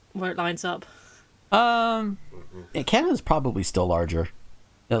 where it lines up. Canada's probably still larger,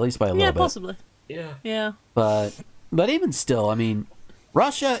 at least by a little Yeah, bit. possibly. Yeah. Yeah. But even still, I mean,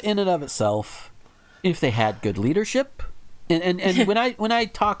 Russia in and of itself, if they had good leadership, and when I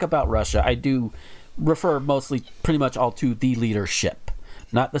talk about Russia, I do refer mostly pretty much all to the leadership,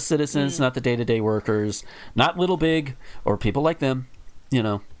 not the citizens, not the day-to-day workers, not Little Big or people like them,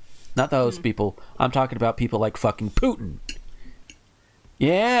 not those people. I'm talking about people like fucking Putin.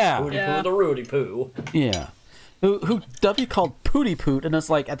 Yeah. Rudy Yeah. Poo the Rudy Poo. Yeah. Who W called Pooty Poot, and it's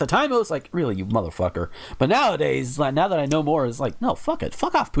like, at the time it was like, really, you motherfucker. But nowadays, like, now that I know more, it's like, no, fuck it.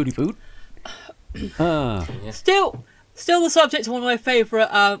 Fuck off, Pooty Poot. Still the subject of one of my favourite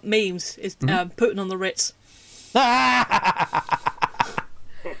memes is Putin on the Ritz.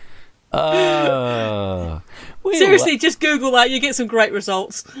 Seriously, just Google that. You get some great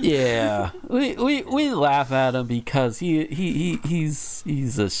results. Yeah. We laugh at him because he's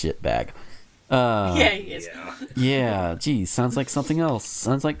a shitbag. Yeah, he is. Yeah. Yeah, geez, sounds like something else.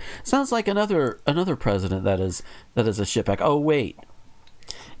 Sounds like another president that is a shitbag. Oh wait,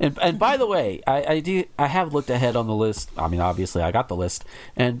 and by the way, I have looked ahead on the list. I mean, obviously, I got the list,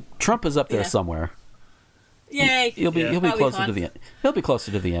 and Trump is up there Yeah. somewhere. Yay. He'll be That'll be closer fun. to the end. He'll be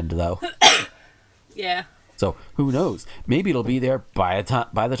closer to the end though. Yeah. So who knows? Maybe it'll be there by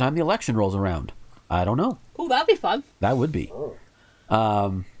the time the election rolls around. I don't know. Oh, that'd be fun. That would be.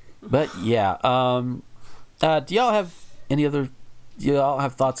 But yeah. Do y'all have any other? Do y'all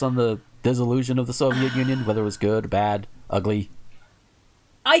have thoughts on the dissolution of the Soviet Union? Whether it was good, bad, ugly?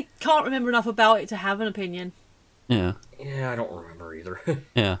 I can't remember enough about it to have an opinion. Yeah. Yeah, I don't remember either.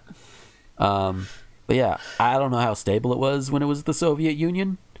 Yeah. But yeah, I don't know how stable it was when it was the Soviet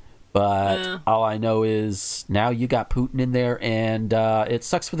Union. But Yeah. all I know is now you got Putin in there, and it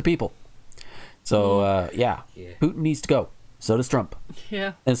sucks for the people. So yeah, Yeah. Putin needs to go. So does Trump,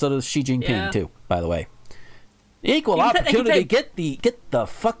 Yeah. and so does Xi Jinping Yeah. too. By the way, Equal opportunity. Get the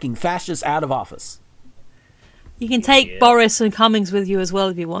fucking fascists out of office. You can take Boris and Cummings with you as well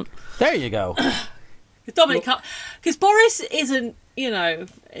if you want. There you go. Because Boris isn't,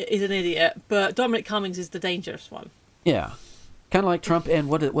 is an idiot, but Dominic Cummings is the dangerous one. Yeah, kind of like Trump and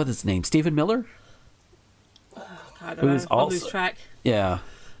what is his name? Stephen Miller. I don't know. I'll lose track. Yeah,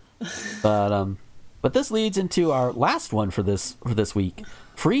 but this leads into our last one for this week: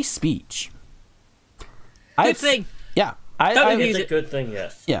 free speech. Good thing. Yeah, it's a good thing.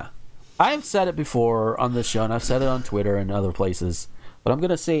 Yes. Yeah, I've said it before on this show, and I've said it on Twitter and other places, but I'm going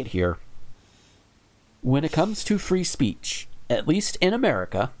to say it here. When it comes to free speech, at least in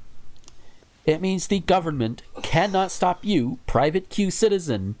America, it means the government cannot stop you, private Q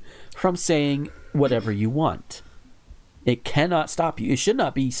citizen, from saying whatever you want. It cannot stop you. It should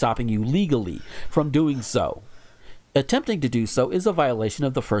not be stopping you legally from doing so. Attempting to do so is a violation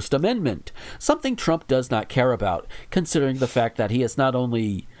of the First Amendment, something Trump does not care about, considering the fact that he is not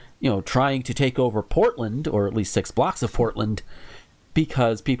only, trying to take over Portland, or at least 6 blocks of Portland,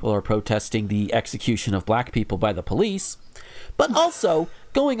 because people are protesting the execution of black people by the police, but also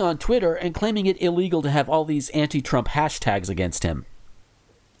going on Twitter and claiming it illegal to have all these anti-Trump hashtags against him.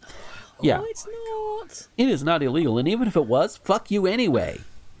 Yeah. No, it's not. It is not illegal, and even if it was, fuck you anyway.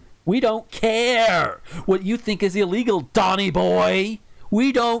 We don't care what you think is illegal, Donnie boy.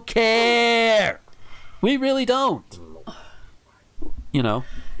 We don't care. We really don't.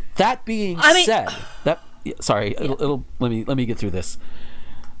 That being said, sorry, it'll let me get through this.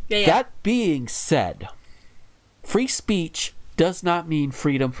 Yeah. That being said, free speech does not mean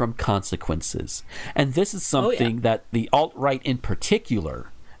freedom from consequences. And this is something that the alt-right in particular,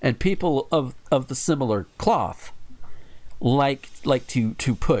 and people of the similar cloth, like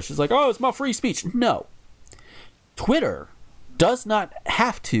to push. It's like, it's my free speech. No. Twitter does not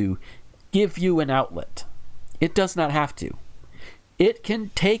have to give you an outlet. It does not have to. It can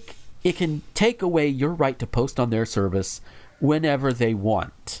take away your right to post on their service whenever they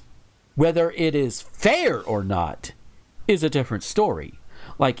want. Whether it is fair or not is a different story.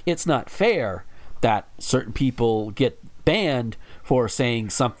 Like, it's not fair that certain people get banned for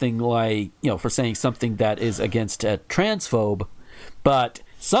saying something that is against a transphobe, but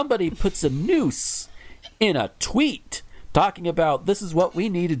somebody puts a noose in a tweet talking about this is what we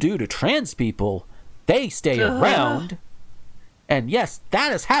need to do to trans people, they stay around. And yes,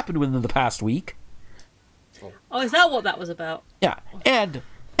 that has happened within the past week. Oh, is that what that was about? Yeah, and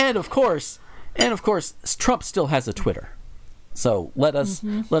of course, Trump still has a Twitter, so let us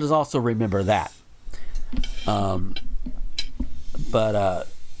also remember that.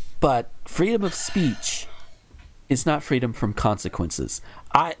 But freedom of speech is not freedom from consequences.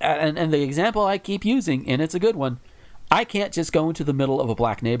 And the example I keep using, and it's a good one, I can't just go into the middle of a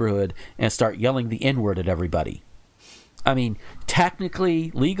black neighborhood and start yelling the N-word at everybody. I mean,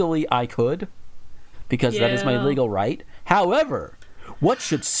 technically, legally, I could, because that is my legal right. However, what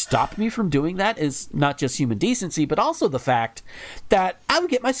should stop me from doing that is not just human decency, but also the fact that I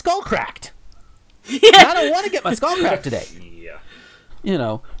would get my skull cracked. Yeah. I don't want to get my skull cracked today.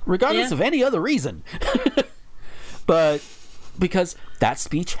 Yeah. Regardless of any other reason. But because that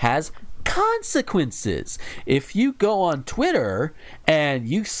speech has consequences. If you go on Twitter and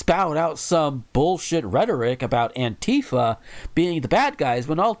you spout out some bullshit rhetoric about Antifa being the bad guys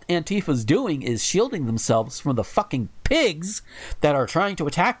when all Antifa's doing is shielding themselves from the fucking pigs that are trying to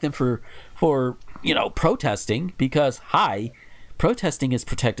attack them for protesting, because protesting is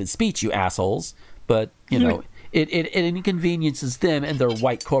protected speech, you assholes, but it inconveniences them and their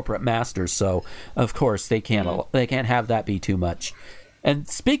white corporate masters, so of course they can't have that be too much. And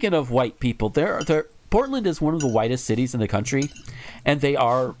speaking of white people, Portland is one of the whitest cities in the country, and there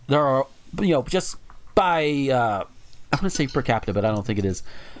are just by I'm going to say per capita, but I don't think it is.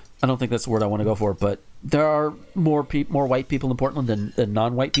 I don't think that's the word I want to go for. But there are more white people in Portland than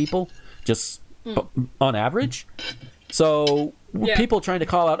non-white people, just on average. So people trying to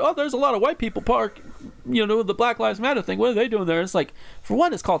call out, there's a lot of white people park, the Black Lives Matter thing. What are they doing there? It's like, for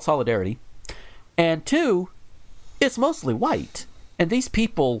one, it's called solidarity, and two, it's mostly white. And these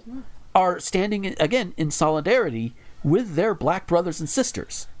people are standing, again, in solidarity with their black brothers and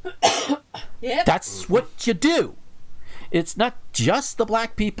sisters. Yep. That's what you do. It's not just the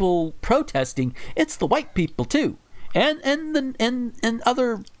black people protesting, it's the white people too. And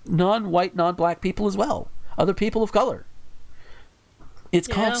other non-white, non-black people as well. Other people of color. It's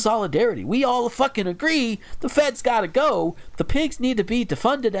called solidarity. We all fucking agree the feds gotta go, the pigs need to be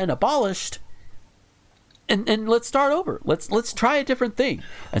defunded and abolished. And let's start over. Let's try a different thing.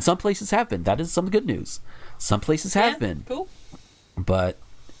 And some places have been. That is some good news. Some places have been. Cool. But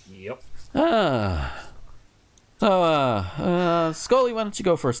So, Scully, why don't you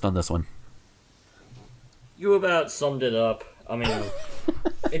go first on this one? You about summed it up. I mean,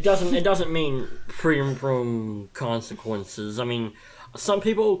 it doesn't mean freedom from consequences. I mean, some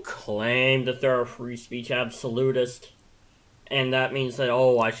people claim that they're a free speech absolutist, and that means that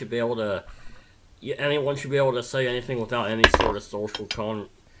I should be able to, anyone should be able to say anything without any sort of social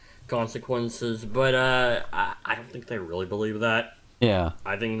consequences. But I don't think they really believe that. Yeah.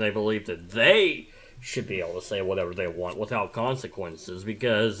 I think they believe that they should be able to say whatever they want without consequences,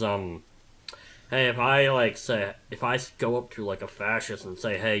 because hey, if I go up to like a fascist and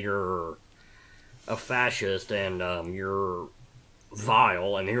say, hey, you're a fascist and you're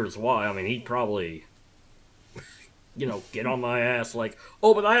vile and here's why, I mean, he'd probably get on my ass like,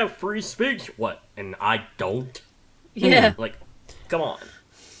 oh, but I have free speech. What? And I don't? Yeah. Like, come on.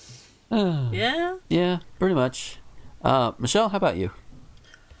 Yeah? Yeah, pretty much. Michelle, how about you?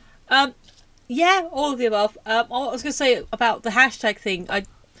 Yeah, all of the above. I was going to say about the hashtag thing,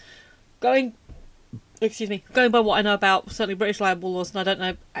 going by what I know about certainly British libel laws, and I don't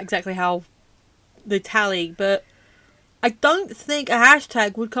know exactly how they tally, but I don't think a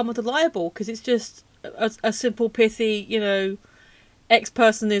hashtag would come with a libel, because it's just a simple, pithy, X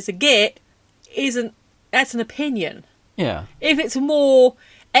person is a git, that's an opinion. Yeah. If it's more,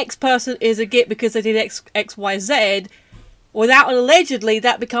 X person is a git because they did X, Y, Z, without an allegedly,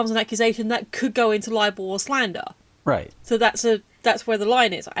 that becomes an accusation that could go into libel or slander. Right. So that's where the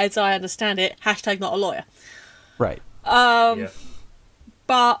line is, as I understand it. Hashtag not a lawyer. Right. Yeah.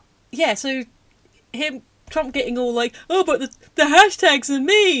 But yeah, so Trump getting all like, oh, but the hashtags are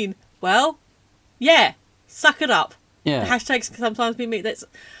mean. Well, yeah, suck it up. Yeah. The hashtags can sometimes be mean. I've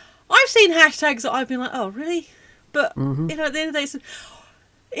seen hashtags that I've been like, oh, really? But at the end of the day,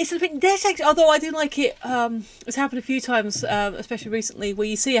 it's a bit hashtags. Although I do like it. It's happened a few times, especially recently, where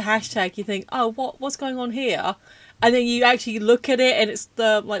you see a hashtag, you think, oh, what's going on here? And then you actually look at it, and it's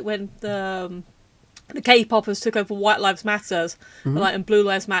when the K-poppers took over White Lives Matters and Blue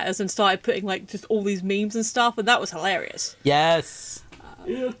Lives Matters and started putting just all these memes and stuff, and that was hilarious. Yes.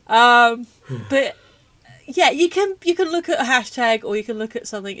 But yeah, you can look at a hashtag, or you can look at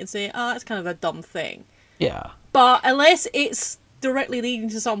something and say, oh, that's kind of a dumb thing. Yeah. But unless it's directly leading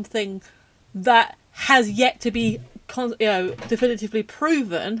to something that has yet to be definitively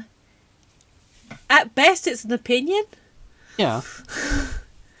proven, at best it's an opinion. Yeah.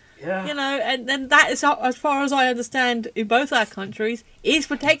 Yeah. And then that is, as far as I understand, in both our countries, is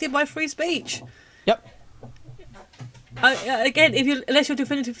protected by free speech. Yep. Again, unless you're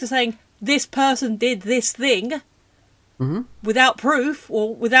definitively saying this person did this thing without proof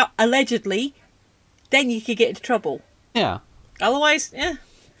or without allegedly, then you could get into trouble. Yeah. Otherwise, yeah,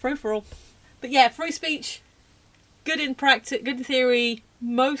 free for all. But yeah, free speech, good in practice, good in theory,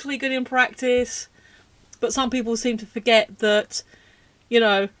 mostly good in practice. But some people seem to forget that,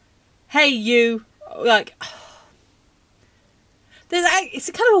 hey, you, it's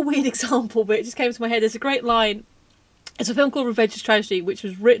a kind of a weird example, but it just came to my head. There's a great line. It's a film called Revenge is Tragedy, which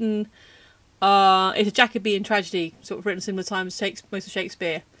was written, it's a Jacobean tragedy, sort of written similar times to most of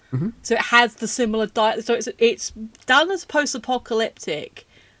Shakespeare. So it has the similar so it's done as post-apocalyptic,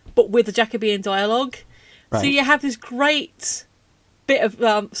 but with the Jacobean dialogue. Right. So you have this great bit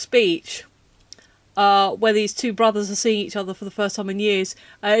of speech where these two brothers are seeing each other for the first time in years.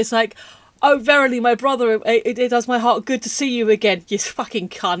 It's like, oh, verily, my brother, it does my heart good to see you again, you fucking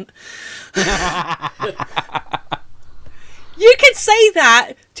cunt. You could say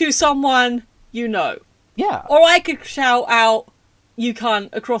that to someone you know. Yeah. Or I could shout out, you cunt,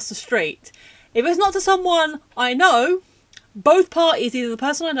 across the street. If it's not to someone I know, both parties, either the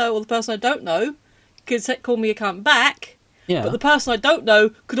person I know or the person I don't know, could call me a cunt back. Yeah. But the person I don't know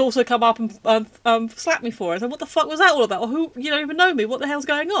could also come up and slap me for it. And what the fuck was that all about? Or who, you don't even know me. What the hell's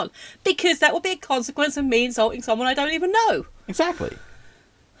going on? Because that would be a consequence of me insulting someone I don't even know. Exactly.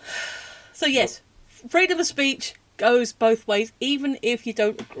 So yes, freedom of speech goes both ways, even if you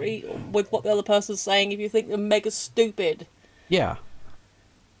don't agree with what the other person's saying, if you think they're mega stupid. Yeah.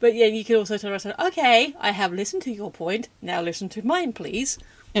 But yeah, you can also turn around and say, okay, I have listened to your point, now listen to mine, please.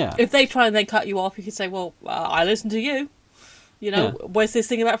 Yeah. If they try and then cut you off, you can say, well, I listened to you. Where's this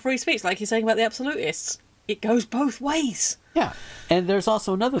thing about free speech, like you're saying about the absolutists? It goes both ways. Yeah. And there's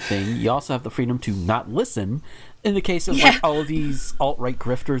also another thing, you also have the freedom to not listen, in the case of all of these alt-right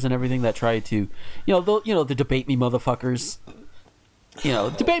grifters and everything that try to, the debate me motherfuckers.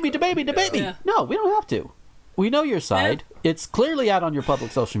 Debate me. Yeah. No, we don't have to. We know your side. Yeah. It's clearly out on your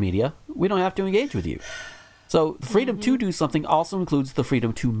public social media. We don't have to engage with you. So the freedom to do something also includes the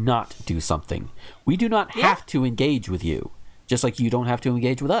freedom to not do something. We do not have to engage with you, just like you don't have to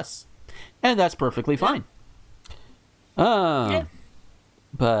engage with us. And that's perfectly fine. Yeah.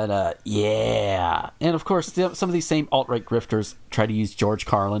 But, yeah. And, of course, some of these same alt-right grifters try to use George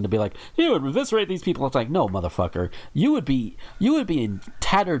Carlin to be like, he would eviscerate these people. It's like, no, motherfucker. You would be in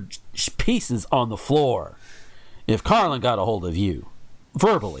tattered pieces on the floor if Carlin got a hold of you.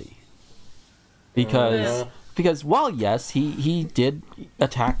 Verbally. Because while, yes, he did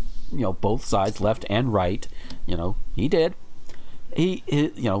attack, both sides, left and right, he did. He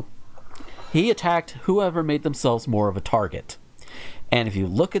attacked whoever made themselves more of a target. And if you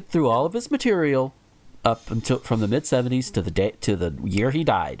look through all of his material up until from the mid 70s to the year he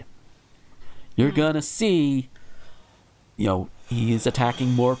died, you're gonna see, he's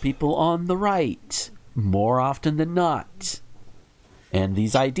attacking more people on the right more often than not. And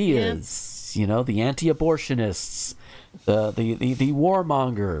these ideas, the anti-abortionists, the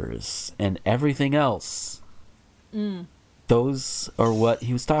warmongers, and everything else. Those are what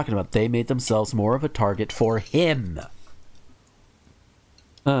he was talking about. They made themselves more of a target for him.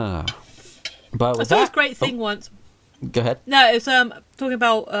 But I saw this great thing once. Go ahead. No, it's talking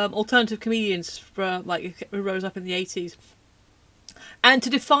about alternative comedians from who rose up in the 80s, and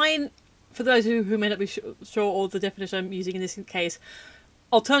to define, for those who may not be sure or the definition I'm using in this case,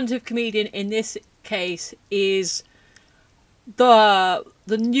 alternative comedian in this case is the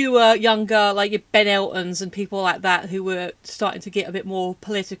newer, younger, like your Ben Eltons and people like that who were starting to get a bit more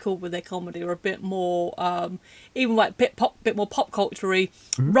political with their comedy, or a bit more, even like bit more pop culture-y,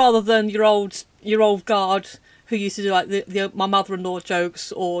 rather than your old guard who used to do like the my mother-in-law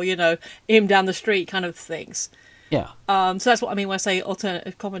jokes, or him down the street kind of things. Yeah. So that's what I mean when I say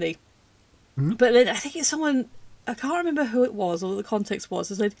alternative comedy. But then I think it's someone, I can't remember who it was or what the context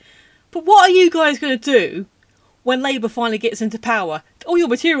was. I said, "But what are you guys going to do when Labour finally gets into power? All your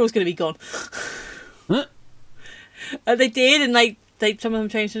material's going to be gone." And they did, and they some of them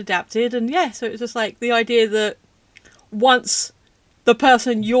changed and adapted, and so it was just like the idea that once the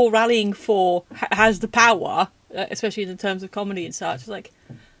person you're rallying for has the power, especially in terms of comedy and such, it's like,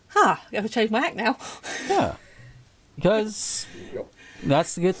 I have to change my act now. Yeah, because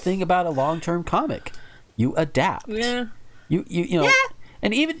that's the good thing about a long-term comic. You adapt. Yeah. You know,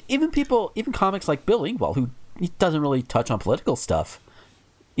 and even people, even comics like Bill Engvall, who he doesn't really touch on political stuff.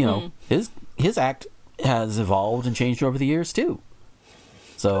 His act has evolved and changed over the years too.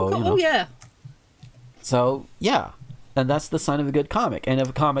 So So yeah, and that's the sign of a good comic. And if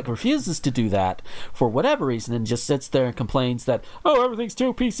a comic refuses to do that for whatever reason and just sits there and complains that everything's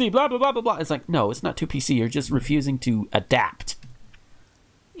too PC, blah blah blah blah blah, it's like, no, it's not too PC. You're just refusing to adapt.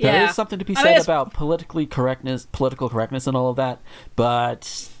 Yeah. There is something to be said about political correctness and all of that,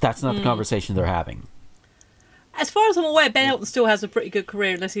 but that's not the conversation they're having. As far as I'm aware, Ben Elton still has a pretty good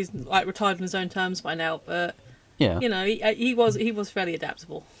career, unless he's retired on his own terms by now. But he was fairly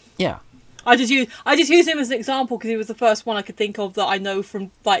adaptable. Yeah. I just use him as an example because he was the first one I could think of that I know from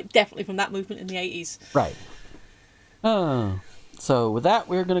definitely from that movement in the 80s. Right. So with that,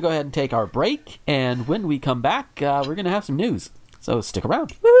 we're going to go ahead and take our break, and when we come back, we're going to have some news. So stick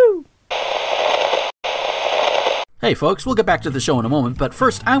around. Woo! Hey folks, we'll get back to the show in a moment, but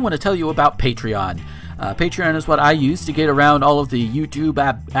first I want to tell you about Patreon. Patreon is what I use to get around all of the YouTube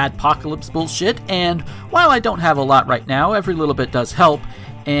adpocalypse bullshit, and while I don't have a lot right now, every little bit does help.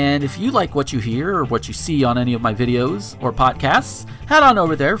 And if you like what you hear or what you see on any of my videos or podcasts, head on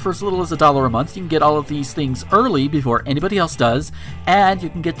over there. For as little as $1 a month, you can get all of these things early before anybody else does, and you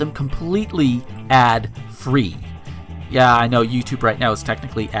can get them completely ad-free. Yeah, I know YouTube right now is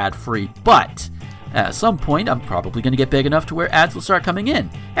technically ad-free, but at some point I'm probably going to get big enough to where ads will start coming in,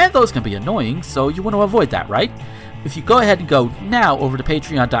 and those can be annoying, so you want to avoid that, right? If you go ahead and go now over to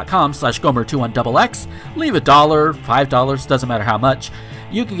patreon.com/Gomer21XX, leave $1, $5, doesn't matter how much,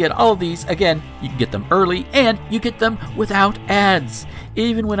 you can get all of these. Again, you can get them early, and you get them without ads,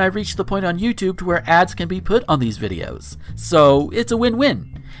 even when I reach the point on YouTube to where ads can be put on these videos. So it's a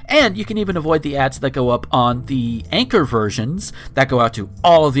win-win. And you can even avoid the ads that go up on the Anchor versions that go out to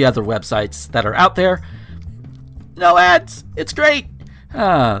all of the other websites that are out there. No ads. It's great.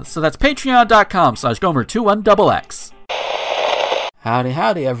 So that's patreon.com/Gomer21XX.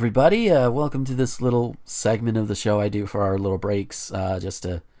 Howdy, everybody. Welcome to this little segment of the show I do for our little breaks, just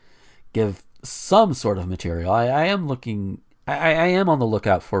to give some sort of material. I am on the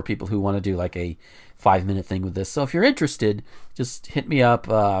lookout for people who want to do like a 5-minute thing with this. So if you're interested, just hit me up.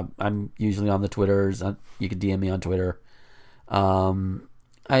 I'm usually on the Twitters. You can DM me on Twitter.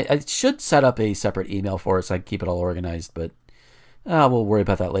 I should set up a separate email for it so I can keep it all organized, but we'll worry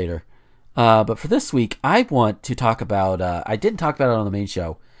about that later. But for this week, I want to talk about, I didn't talk about it on the main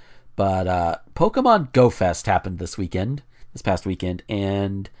show, but Pokemon Go Fest happened this past weekend,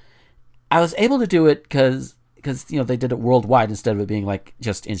 and I was able to do it because because they did it worldwide instead of it being like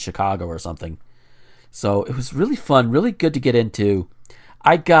just in Chicago or something. So it was really fun, really good to get into.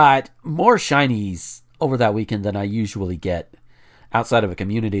 I got more shinies over that weekend than I usually get outside of a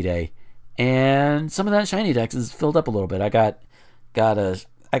community day, and some of that shiny dex is filled up a little bit. I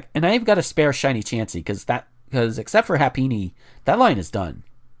even got a spare shiny Chansey because except for Happiny, that line is done.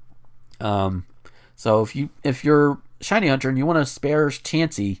 So if you're shiny hunter and you want a spare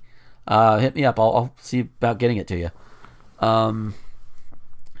Chansey, hit me up. I'll see about getting it to you. But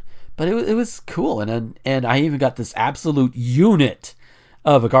it was cool, and I even got this absolute unit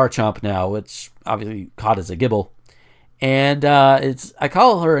of a Garchomp now, which obviously caught as a Gibble, and I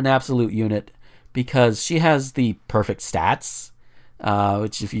call her an absolute unit because she has the perfect stats,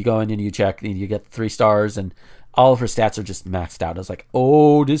 which if you go in and you check, you get 3 stars, and all of her stats are just maxed out. I was like,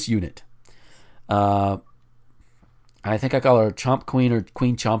 oh, this unit. I think I call her Chomp Queen or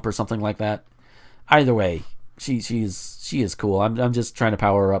Queen Chomp or something like that. Either way, she is cool. I'm just trying to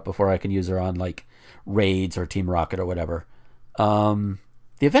power her up before I can use her on like raids or Team Rocket or whatever.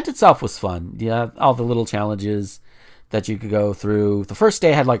 The event itself was fun. Yeah, all the little challenges that you could go through. The first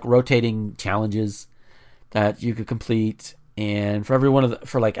day had like rotating challenges that you could complete, and for every one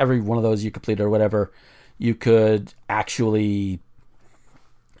of those you completed or whatever, you could actually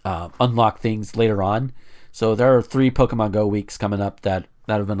unlock things later on. So there are 3 Pokemon Go weeks coming up that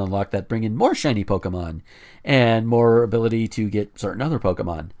have been unlocked that bring in more shiny Pokemon and more ability to get certain other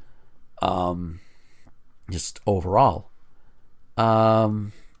Pokemon. Just overall.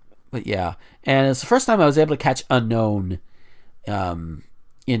 But yeah, and it's the first time I was able to catch Unknown in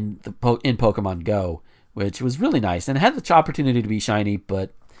Pokemon Go, which was really nice, and had the opportunity to be shiny,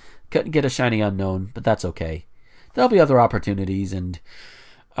 but couldn't get a shiny Unknown, but that's okay. There'll be other opportunities, and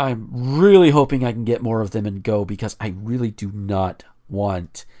I'm really hoping I can get more of them in Go, because I really do not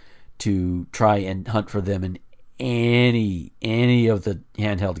want to try and hunt for them in any of the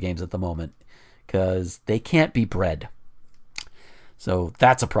handheld games at the moment, because they can't be bred. So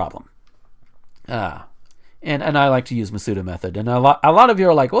that's a problem. And I like to use Masuda method, and a lot of you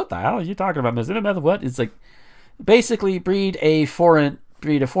are like, what the hell are you talking about? Masuda method? What? It's like basically breed a foreign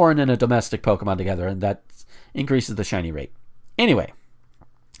and a domestic Pokemon together, and that increases the shiny rate. Anyway,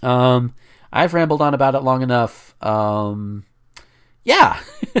 I've rambled on about it long enough. Yeah.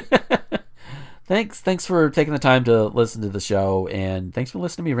 Thanks for taking the time to listen to the show, and thanks for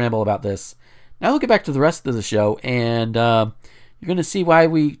listening to me ramble about this. Now we'll get back to the rest of the show, and you're going to see why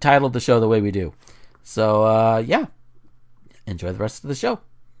we titled the show the way we do. So, yeah. Enjoy the rest of the show.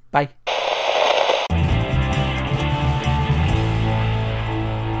 Bye.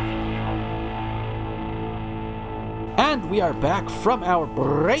 And we are back from our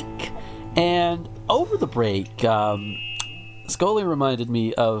break. And over the break, Scully reminded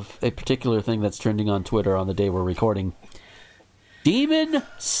me of a particular thing that's trending on Twitter on the day we're recording. Demon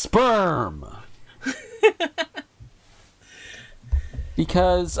sperm.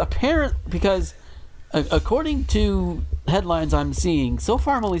 Because according to headlines I'm seeing, so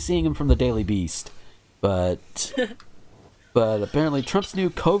far I'm only seeing them from the Daily Beast, but apparently Trump's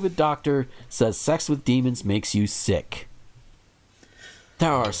new COVID doctor says sex with demons makes you sick.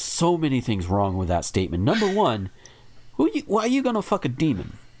 There are so many things wrong with that statement. Number one, why are you gonna fuck a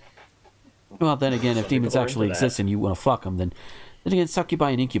demon? Well, then again, if demons actually exist and you want to fuck them, then again, succubi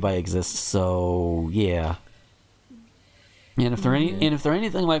and incubi exist. So yeah. And if they're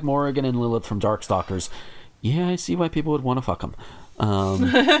anything like Morrigan and Lilith from Darkstalkers, yeah, I see why people would want to fuck them.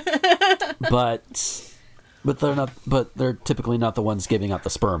 But they're not. But they're typically not the ones giving out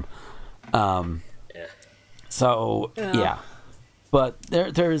the sperm. So yeah. But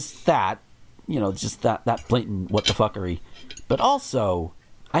there's that, just that blatant what the fuckery. But also,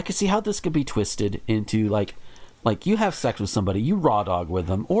 I could see how this could be twisted into like you have sex with somebody, you raw dog with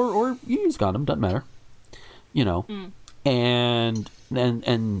them, or you use condom, doesn't matter. And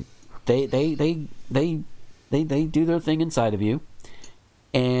they do their thing inside of you,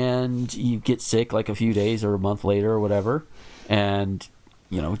 and you get sick like a few days or a month later or whatever, and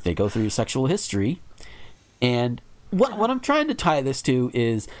they go through your sexual history. And what I'm trying to tie this to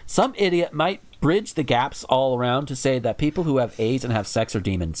is some idiot might bridge the gaps all around to say that people who have AIDS and have sex are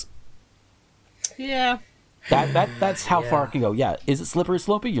demons. Yeah. That's how far it can go. Yeah. Is it slippery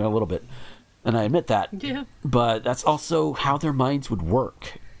slopey? A little bit. And I admit that. Yeah. But that's also how their minds would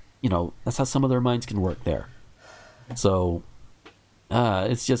work. That's how some of their minds can work there. So,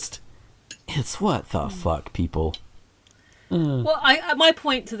 it's what the fuck, people. Well, my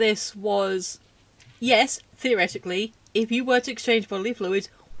point to this was, yes, theoretically, if you were to exchange bodily fluids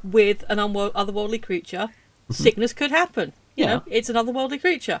with an otherworldly creature, sickness could happen. You know, it's an otherworldly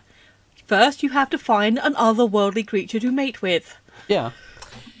creature. first you have to find an otherworldly creature to mate with. Yeah.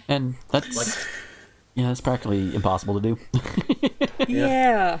 And that's... Yeah, it's practically impossible to do.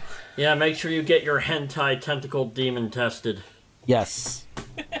 Yeah. Yeah, make sure you get your hentai tentacle demon tested. Yes.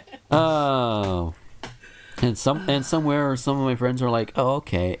 Oh. And somewhere some of my friends are like, oh,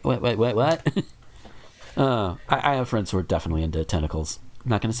 okay. Wait, what? I have friends who are definitely into tentacles. I'm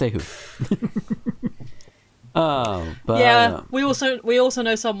not going to say who. Oh, but... Yeah, we also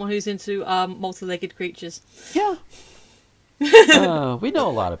know someone who's into multi-legged creatures. Yeah. We know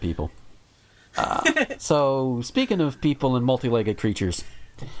a lot of people. So, speaking of people and multi-legged creatures,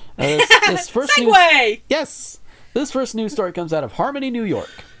 this first Segway! This first news story comes out of Harmony, New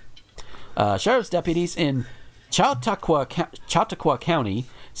York. Sheriff's deputies in Chautauqua County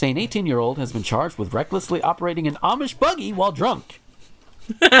say an 18-year-old has been charged with recklessly operating an Amish buggy while drunk.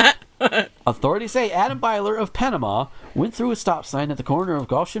 Authorities say Adam Byler of Panama went through a stop sign at the corner of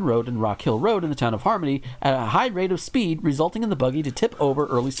Goshen Road and Rock Hill Road in the town of Harmony at a high rate of speed, resulting in the buggy to tip over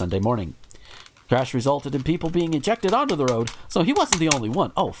early Sunday morning. Crash resulted in people being ejected onto the road, so he wasn't the only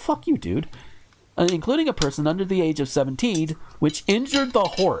one. Oh, fuck you, dude. Including a person under the age of 17, which injured the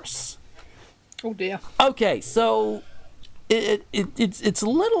horse. Oh dear. Okay, so it's a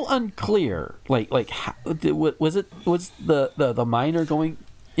little unclear. Like how, was the minor going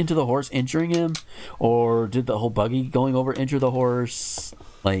into the horse injuring him, or did the whole buggy going over injure the horse?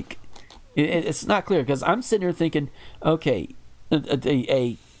 Like it's not clear, because I'm sitting here thinking, okay,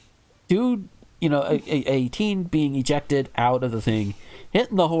 a dude, you know, a teen being ejected out of the thing,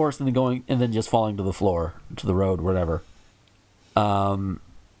 hitting the horse, and then just falling to the floor, to the road, whatever.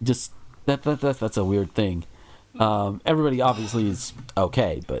 Just that's a weird thing. Everybody obviously is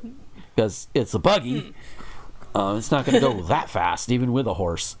okay, but because it's a buggy, it's not going to go that fast, even with a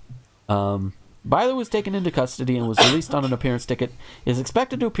horse. Byler was taken into custody and was released on an appearance ticket. Is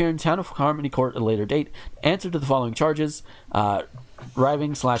expected to appear in Town of Harmony Court at a later date. Answer to the following charges: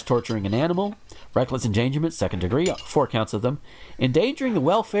 driving/torturing an animal, reckless endangerment, second degree, 4 counts of them, endangering the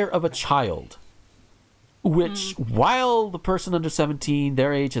welfare of a child, which, while the person under 17,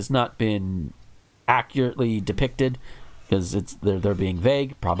 their age has not been accurately depicted, because they're being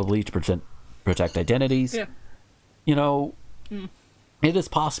vague, probably to protect identities. Yeah. You know, it is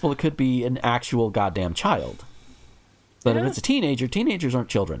possible it could be an actual goddamn child. But if it's a teenager, teenagers aren't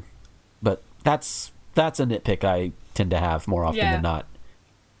children. But that's a nitpick I tend to have more often than not.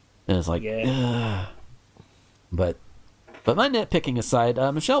 And it's like, ugh. But my nitpicking aside,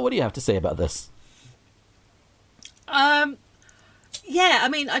 Michelle, what do you have to say about this? Yeah, I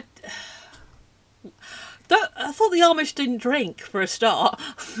mean, I thought the Amish didn't drink, for a start.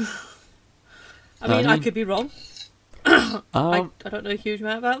 I mean, I could be wrong. I don't know a huge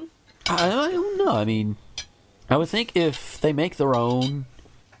amount about them. I don't know. I mean, I would think if they make their own,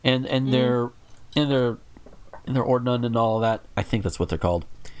 and their ordnance and all of that, I think that's what they're called,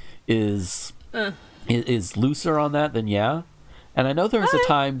 is looser on that, then yeah. And I know there was a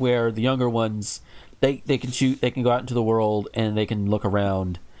time where the younger ones, they can shoot, they can go out into the world, and they can look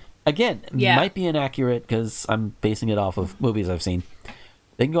around. Again, might be inaccurate because I'm basing it off of movies I've seen.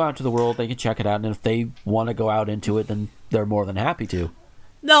 They can go out to the world, they can check it out, and if they want to go out into it, then they're more than happy to.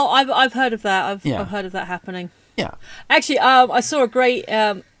 No, I've heard of that. I've heard of that happening. Yeah. Actually, I saw a great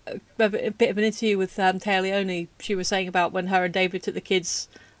a bit of an interview with Taya Leone. She was saying about when her and David took the kids,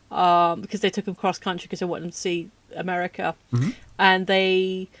 because they took them cross country because they wanted them to see America, and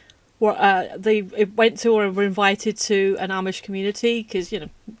they went to or were invited to an Amish community because, you know,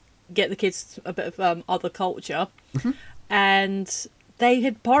 get the kids a bit of other culture, and they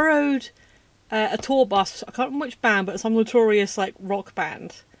had borrowed a tour bus. I can't remember which band, but some notorious like rock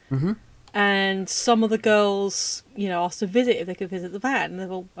band. And some of the girls, you know, asked to visit if they could visit the van. And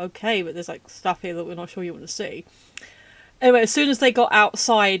they're all, okay, but there's like stuff here that we're not sure you want to see. Anyway, as soon as they got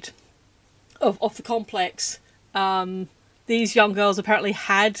outside of the complex, these young girls apparently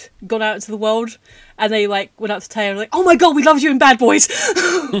had gone out into the world, and they like went up to Taylor like, "Oh my god, we loved you in Bad Boys."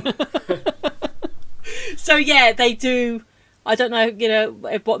 So yeah, they do. I don't know, you know,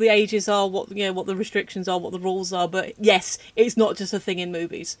 what the ages are, what the restrictions are, what the rules are, but yes, it's not just a thing in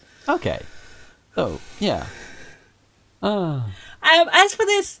movies. Okay. Oh, yeah. As for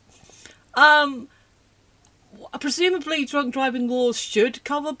this, presumably drunk driving laws should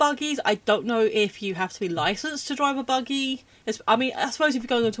cover buggies. I don't know if you have to be licensed to drive a buggy. I mean, I suppose if you're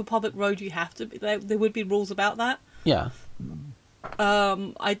going onto a public road, you have to. There would be rules about that. Yeah.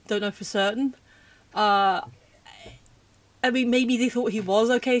 I don't know for certain. I mean, maybe they thought he was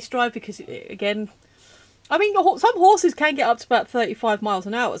okay to drive because, again, I mean, some horses can get up to about 35 miles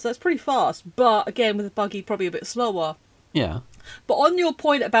an hour, so that's pretty fast. But, again, with a buggy, probably a bit slower. Yeah. But on your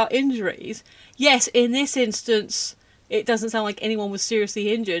point about injuries, yes, in this instance, it doesn't sound like anyone was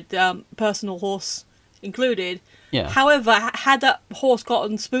seriously injured, personal horse included. Yeah. However, had that horse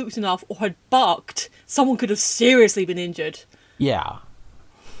gotten spooked enough or had barked, someone could have seriously been injured. Yeah.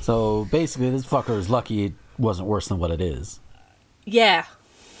 So basically, this fucker is lucky it wasn't worse than what it is. Yeah.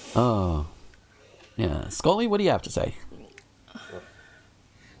 Oh. Yeah. Scully, what do you have to say?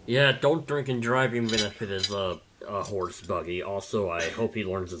 Yeah, don't drink and drive even if it is a horse buggy. Also, I hope he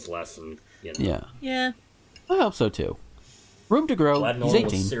learns his lesson. You know. Yeah. Yeah. I hope so too. Room to grow. Glad no He's one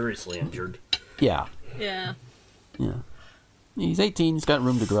 18. was seriously injured. Yeah. Yeah. Yeah. He's 18. He's got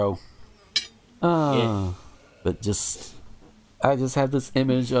room to grow. Yeah. But I just have this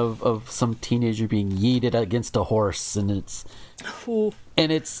image of some teenager being yeeted against a horse, and it's Ooh.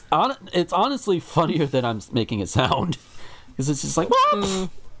 and it's honestly funnier than I'm making it sound, because it's just like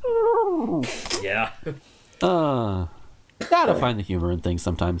Yeah. gotta find the humor in things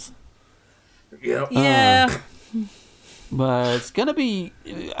sometimes. Yep. Yeah. But it's gonna be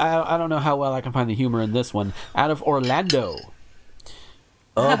I don't know how well I can find the humor in this one. Out of Orlando.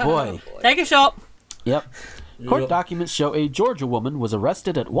 Oh boy. Take a shot. Yep. Court Yep. documents show a Georgia woman was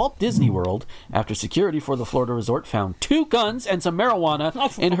arrested at Walt Disney World after security for the Florida resort found 2 guns and some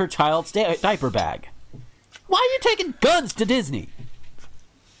marijuana in her child's diaper bag. Why are you taking guns to Disney?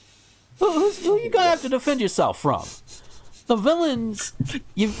 Who you gonna have to defend yourself from? The villains...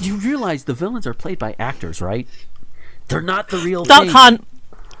 You realize the villains are played by actors, right? They're not the real Duck thing. Hunt.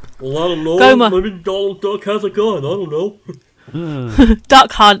 Well, I don't know. Goma. Maybe Donald Duck has a gun. I don't know.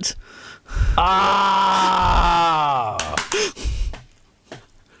 Duck Hunt. Ah!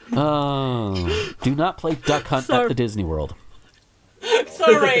 Oh, do not play Duck Hunt at the Disney World.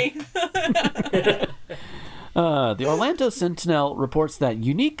 Sorry. The Orlando Sentinel reports that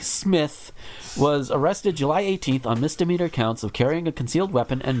Unique Smith was arrested July 18th on misdemeanor counts of carrying a concealed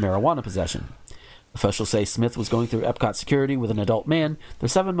weapon and marijuana possession. Officials say Smith was going through Epcot security with an adult man, their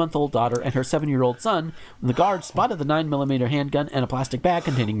 7-month-old daughter, and her 7-year-old son when the guards spotted the 9mm handgun and a plastic bag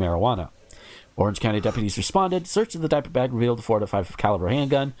containing marijuana. Orange County deputies responded. Search of the diaper bag revealed a .45 caliber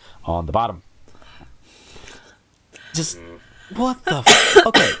handgun on the bottom. Just what the?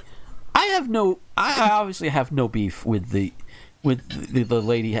 Okay, I obviously have no beef with the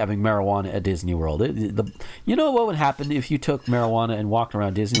lady having marijuana at Disney World. You know what would happen if you took marijuana and walked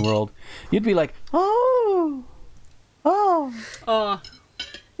around Disney World? You'd be like, oh, yeah.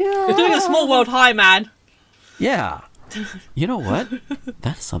 You're doing a small world high, man. Yeah. You know what?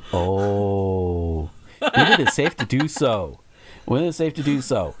 That's some. Oh, when it is safe to do so. When it's safe to do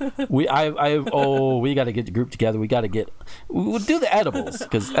so. We got to get the group together. We'll do the edibles,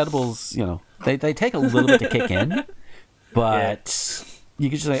 because edibles, they take a little bit to kick in, but you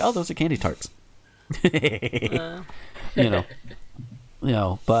can just say, oh, those are candy tarts. But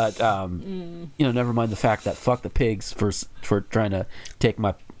never mind the fact that fuck the pigs for trying to take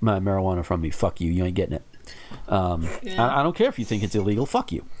my marijuana from me. Fuck you. You ain't getting it. I don't care if you think it's illegal.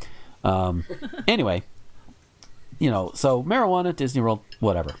 Fuck you. Anyway, so marijuana, Disney World,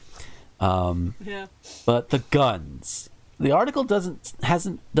 whatever. But the guns. The article doesn't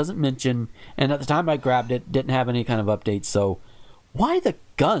mention, and at the time I grabbed it, didn't have any kind of updates. So, why the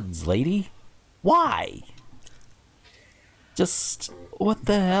guns, lady? Why? Just what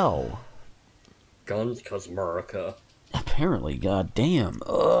the hell? Guns, 'cause America. Apparently, goddamn.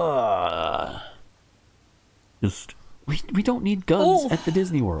 Ugh. Just we don't need guns at the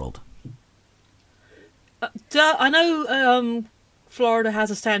Disney World. I know Florida has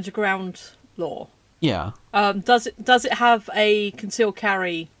a stand your ground law. Yeah. Does it have a concealed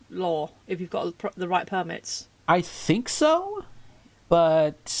carry law if you've got the right permits? I think so,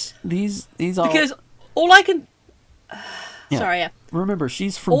 but these all because all I can. Yeah. Sorry, yeah. Remember,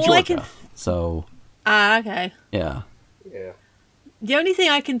 she's from Georgia, so. Okay. Yeah. Yeah. The only thing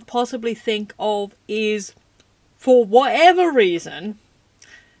I can possibly think of is, for whatever reason,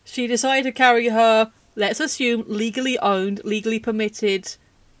 she decided to carry her, let's assume, legally owned, legally permitted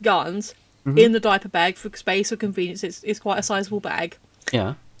guns in the diaper bag for space or convenience. It's quite a sizable bag.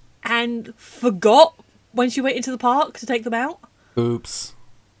 Yeah. And forgot when she went into the park to take them out. Oops.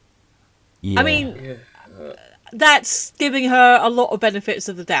 Yeah. I mean, that's giving her a lot of benefits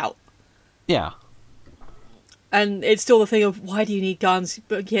of the doubt. Yeah. And it's still the thing of, why do you need guns?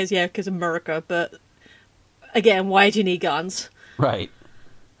 But yes, yeah, because America. But again, why do you need guns? Right.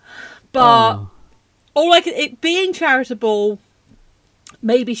 But it being charitable,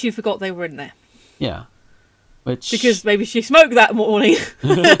 maybe she forgot they were in there. Yeah. Because maybe she smoked that morning.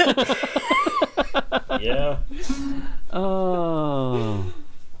 Yeah. Oh.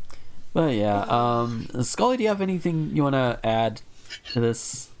 But yeah, Scully, do you have anything you want to add to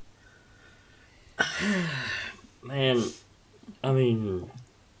this? Man, I mean,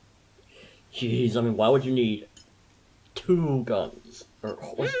 jeez, why would you need 2 guns?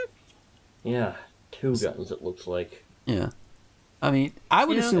 Yeah, 2 guns, it looks like. Yeah. I mean, I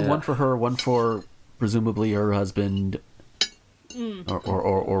would assume one for her, one for presumably her husband, or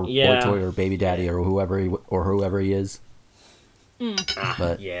boy toy or baby daddy or whoever he is.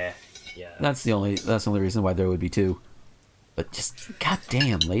 But yeah. That's the only reason why there would be 2. But just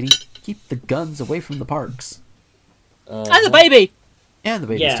goddamn, lady, keep the guns away from the parks. And the baby. And the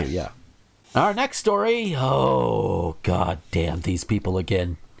babies too, yeah. Our next story. Oh god damn these people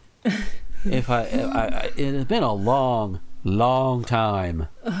again. It has been a long time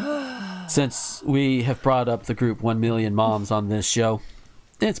since we have brought up the group 1 Million Moms on this show.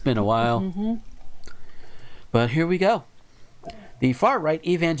 It's been a while. But here we go. The far-right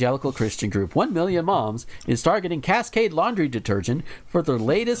evangelical Christian group 1 Million Moms is targeting Cascade laundry detergent for their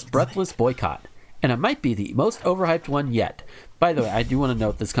latest breathless boycott. And it might be the most overhyped one yet. By the way, I do want to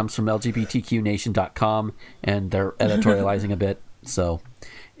note this comes from LGBTQNation.com, and they're editorializing a bit. So,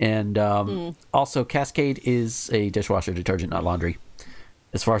 and also, Cascade is a dishwasher detergent, not laundry,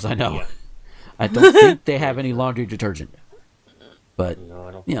 as far as I know. Yeah. I don't think they have any laundry detergent. But, no,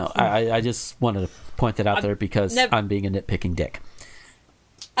 I don't I just wanted to point that out there because I'm being a nitpicking dick.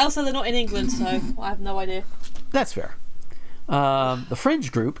 Also, they're not in England, so I have no idea. That's fair. The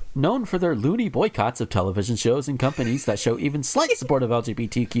Fringe Group, known for their loony boycotts of television shows and companies that show even slight support of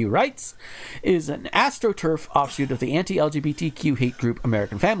LGBTQ rights, is an AstroTurf offshoot of the anti-LGBTQ hate group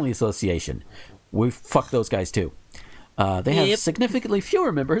American Family Association. We fuck those guys too. They have significantly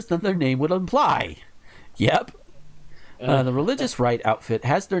fewer members than their name would imply. Yep. The religious right outfit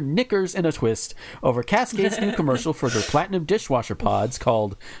has their knickers in a twist over Cascade's new commercial for their platinum dishwasher pods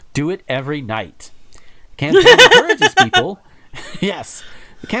called Do It Every Night. The campaign encourages people... Yes,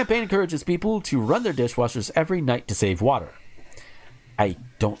 the campaign encourages people to run their dishwashers every night to save water. I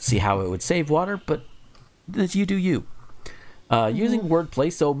don't see how it would save water, but you do you. Using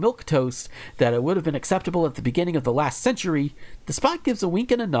wordplay so milquetoast that it would have been acceptable at the beginning of the last century, the spot gives a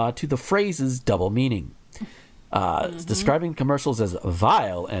wink and a nod to the phrase's double meaning. Describing commercials as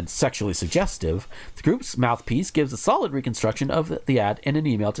vile and sexually suggestive, the group's mouthpiece gives a solid reconstruction of the ad in an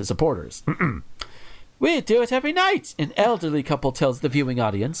email to supporters. We do it every night, an elderly couple tells the viewing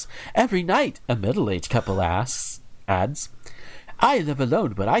audience. Every night, a middle-aged couple adds. I live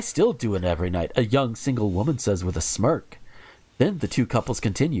alone, but I still do it every night, a young single woman says with a smirk. Then the 2 couples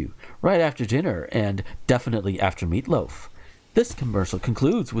continue, right after dinner and definitely after meatloaf. This commercial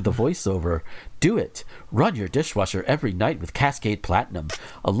concludes with a voiceover. Do it. Run your dishwasher every night with Cascade Platinum.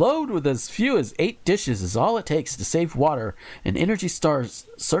 A load with as few as 8 dishes is all it takes to save water. An Energy Star's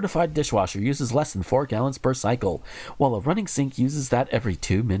certified dishwasher uses less than 4 gallons per cycle, while a running sink uses that every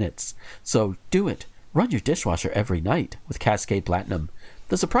 2 minutes. So do it. Run your dishwasher every night with Cascade Platinum.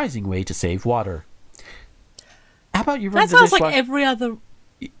 The surprising way to save water. How about you run the dishwasher? That sounds like every other...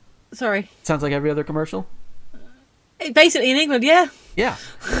 Sorry. Sounds like every other commercial? Basically in England, yeah. Yeah.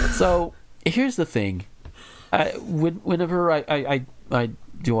 So here's the thing. Whenever I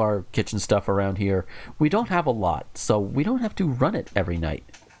do our kitchen stuff around here, we don't have a lot, so we don't have to run it every night.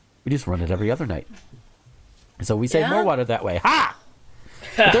 We just run it every other night. So we save more water that way. Ha!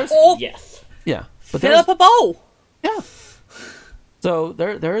 Yes. Yeah. But fill up a bowl. Yeah. So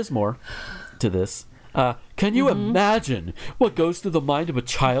there is more to this. Can you imagine what goes through the mind of a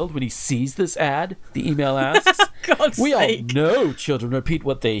child when he sees this ad? The email asks. God's we sake. all know children repeat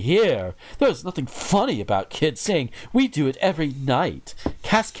what they hear. There's nothing funny about kids saying, we do it every night.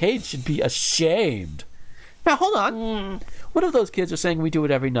 Cascade should be ashamed. Now, hold on. What if those kids are saying we do it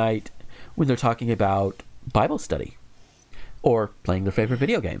every night when they're talking about Bible study? Or playing their favorite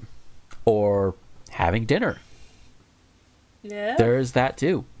video game? Or having dinner? Yeah. There's that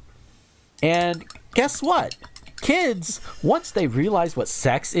too. And guess what? Kids, once they realize what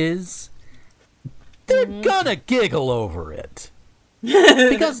sex is, they're gonna giggle over it.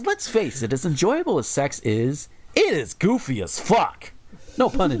 Because let's face it, as enjoyable as sex is, it is goofy as fuck. No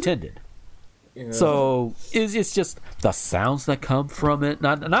pun intended. Yeah. So it's just the sounds that come from it.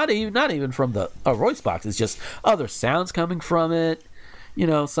 Not even from the Royce box. It's just other sounds coming from it. You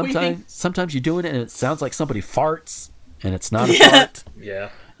know, sometimes you're doing it and it sounds like somebody farts, and it's not a fart. Yeah.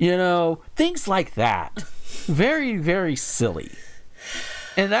 You know, things like that. Very, very silly.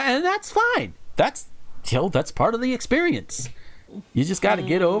 And that's fine. That's part of the experience. You just got to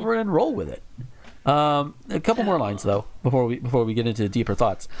get over it and roll with it. A couple more lines, though, before we get into deeper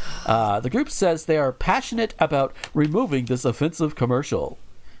thoughts. The group says they are passionate about removing this offensive commercial.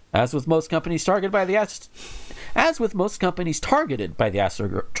 As with most companies targeted by the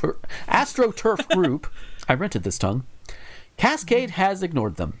AstroTurf Group, I rented this tongue. Cascade has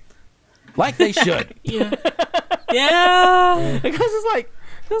ignored them, like they should. Yeah. Because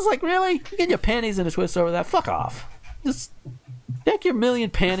it's like really, you get your panties in a twist over that. Fuck off. Just deck your million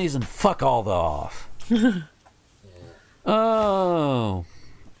panties and fuck all the off. Oh,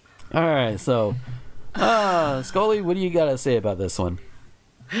 all right. So, Scully, what do you got to say about this one?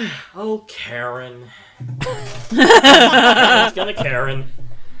 Oh, Karen. It's gonna Karen.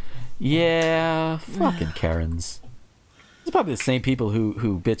 Yeah, fucking Karens. It's probably the same people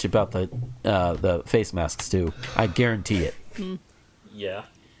who bitch about the face masks too. I guarantee it. Yeah.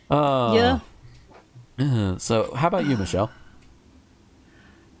 Yeah. So, how about you, Michelle?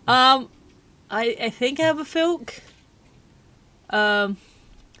 I think I have a filk. I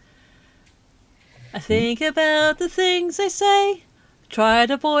think about the things they say. Try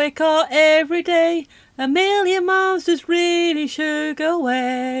to boycott every day. A million moms just really should go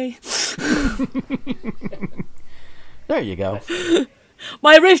away. There you go.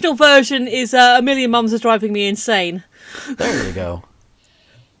 My original version is A Million Mums is Driving Me Insane. There you go.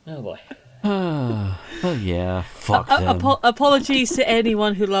 Oh boy. Oh yeah, fuck them. Apologies to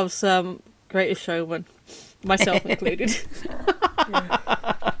anyone who loves Greatest Showman, myself included.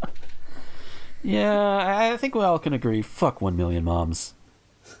 Yeah, I think we all can agree. Fuck 1 million moms.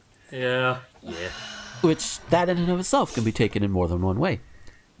 Yeah. Which, that in and of itself can be taken in more than one way.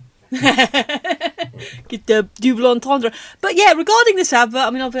 Get the double entendre. But yeah, regarding this advert,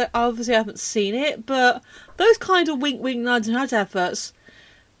 I mean, obviously I haven't seen it, but those kind of wink, wink, nudge, nudge adverts,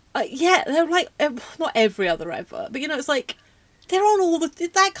 yeah, they're like, not every other advert, but it's like, they're on all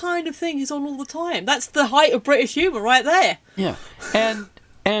that kind of thing is on all the time. That's the height of British humour right there. Yeah.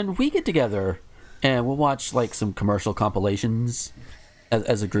 And we get together and we'll watch like some commercial compilations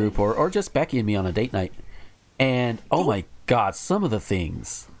as a group, or just Becky and me on a date night. And oh my god, some of the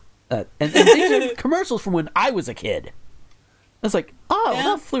things and these are commercials from when I was a kid. It's like,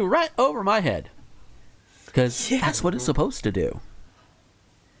 that flew right over my head, because that's what it's supposed to do.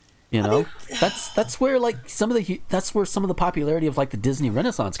 That's where some of the popularity of like the Disney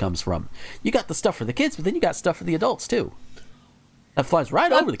Renaissance comes from. You got the stuff for the kids, but then you got stuff for the adults too. That flies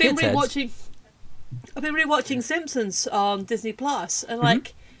right over the kids' heads. I've been rewatching Simpsons on Disney Plus,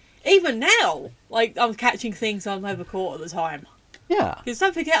 and even now, I'm catching things I've never caught at the time. Yeah. Because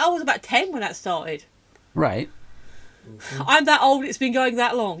don't forget, I was about 10 when that started. Right. I'm that old. It's been going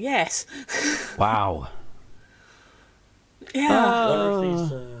that long. Yes. Wow. Yeah.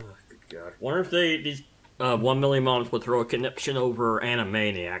 Wonder if these 1 million moms would throw a conniption over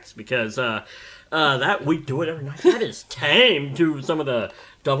Animaniacs, because that we do it every night. That is tame to some of the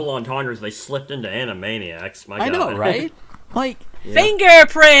double entendres they slipped into Animaniacs. My God. I know, right?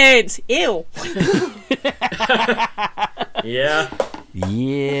 Fingerprints. Ew. Yeah.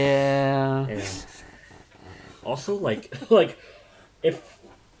 Yeah. Also, if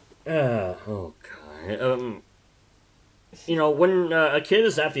oh god, when a kid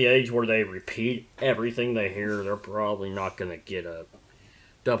is at the age where they repeat everything they hear, they're probably not gonna get a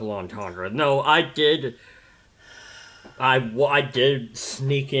double entendre. No, I did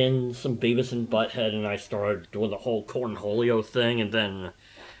sneak in some Beavis and Butthead, and I started doing the whole Cornholio thing, and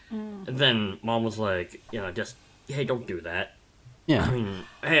then Mom was like, just, hey, don't do that. Yeah. I mean,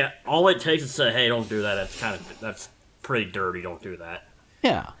 hey, all it takes is to say, hey, don't do that. That's pretty dirty. Don't do that.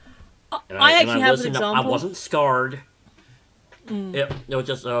 Yeah. I actually have an example. I wasn't scarred. It was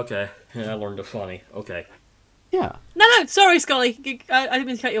just, okay. I learned a funny. Okay. Yeah. No, sorry, Scully. I didn't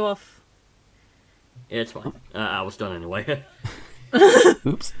mean to cut you off. It's fine. I was done anyway.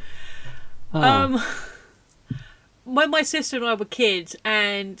 Oops. When my sister and I were kids,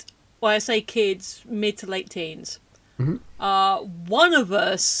 and when I say kids, mid to late teens, one of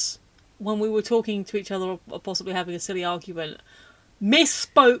us, when we were talking to each other or possibly having a silly argument,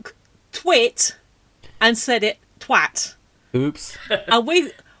 misspoke twit and said it twat. Oops. And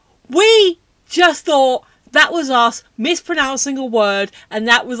we just thought that was us mispronouncing a word, and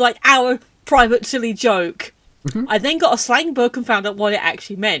that was like our private silly joke. I then got a slang book and found out what it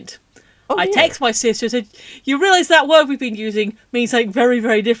actually meant. I text my sister and said, you realise that word we've been using means something very,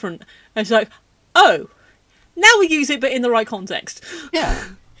 very different. And she's like, oh, now we use it, but in the right context. Yeah.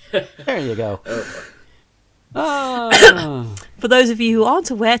 There you go. For those of you who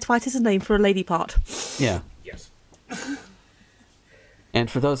aren't aware, twat is a name for a lady part. Yeah. Yes. And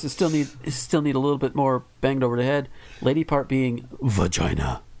for those who still need a little bit more banged over the head, lady part being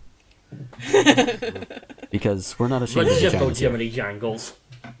vagina. Because we're not ashamed of vaginas here. Jiminy Jangles.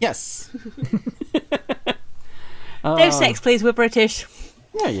 Yes. No sex, please. We're British.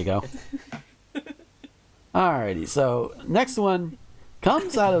 There you go. Alrighty, so next one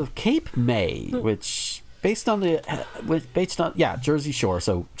comes out of Cape May, which based on Jersey Shore,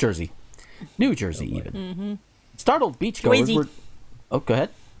 so Jersey, New Jersey even. Mm-hmm. Startled beachgoers were. Oh, go ahead.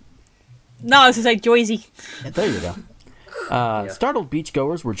 No, I was going to say Jersey. There you go. Startled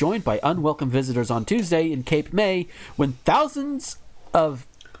beachgoers were joined by unwelcome visitors on Tuesday in Cape May when thousands of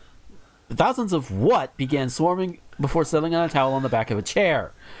what began swarming before settling on a towel on the back of a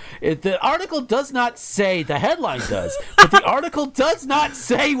chair. The article does not say, the headline does, but the article does not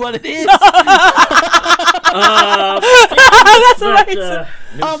say what it is. That's amazing.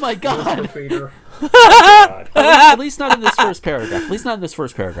 Oh my God. At least not in this first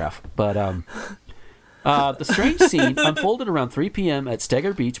paragraph. But the strange scene unfolded around 3 p.m. at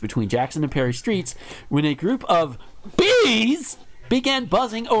Steger Beach between Jackson and Perry Streets when a group of bees began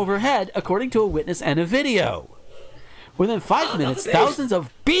buzzing overhead, according to a witness and a video. Within 5 minutes, thousands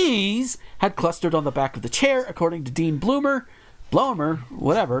of bees had clustered on the back of the chair, according to Dean Blomer,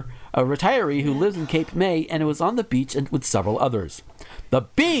 whatever, a retiree who lives in Cape May and was on the beach and with several others. The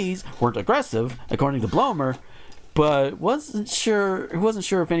bees weren't aggressive, according to Blomer, but wasn't sure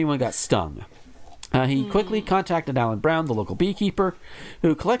if anyone got stung. He quickly contacted Alan Brown, the local beekeeper,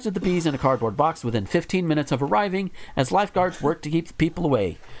 who collected the bees in a cardboard box within 15 minutes of arriving as lifeguards worked to keep the people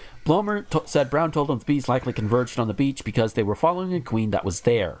away. Blomer said Brown told him the bees likely converged on the beach because they were following a queen that was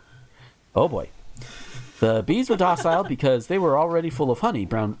there. Oh boy. The bees were docile because they were already full of honey,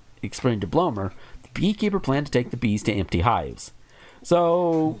 Brown explained to Blomer. The beekeeper planned to take the bees to empty hives.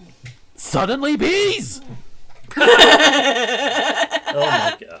 So, suddenly bees! Oh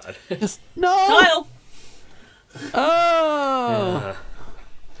my God. No! Kyle! Oh!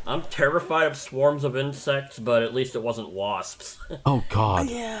 I'm terrified of swarms of insects, but at least it wasn't wasps. Oh God!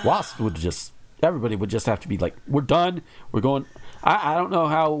 Yeah. Wasps everybody would just have to be like, we're done. We're going. I don't know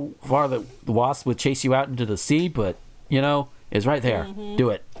how far the wasp would chase you out into the sea, but it's right there. Mm-hmm. Do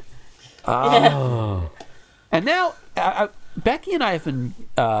it. Oh. And now Becky and I have been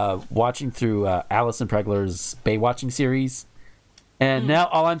watching through Alison Pregler's Baywatching series, and now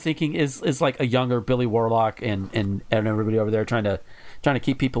all I'm thinking is like a younger Billy Warlock and everybody over there trying to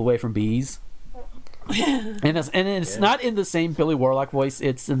keep people away from bees. and it's not in the same Billy Warlock voice.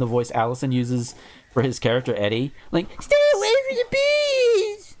 It's in the voice Allison uses for his character Eddie. Like, stay away from the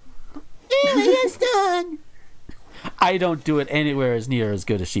bees. That's done. I don't do it anywhere as near as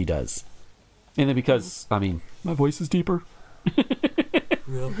good as she does. And then because my voice is deeper.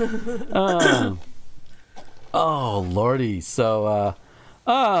 Oh lordy. So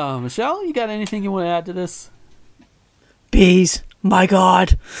Michelle, you got anything you want to add to this? Bees. My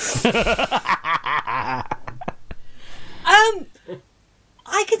God.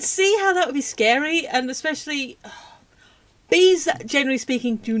 I can see how that would be scary, and especially bees, generally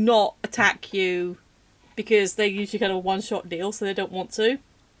speaking, do not attack you because they're usually kind of a one-shot deal, so they don't want to.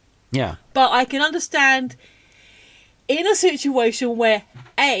 Yeah. But I can understand in a situation where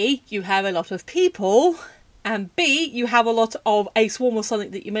A, you have a lot of people, and B, you have a lot of a swarm of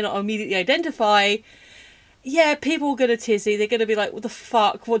something that you may not immediately identify. Yeah, people are going to tizzy. They're going to be like, what the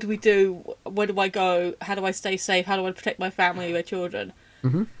fuck? What do we do? Where do I go? How do I stay safe? How do I protect my family, my children?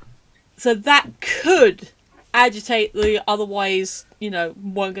 Mm-hmm. So that could agitate the otherwise, weren't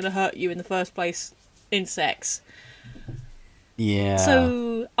going to hurt you in the first place insects. Yeah.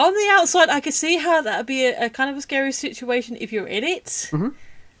 So on the outside, I could see how that would be a kind of a scary situation if you're in it. Mm-hmm.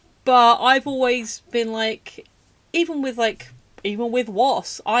 But I've always been like, even with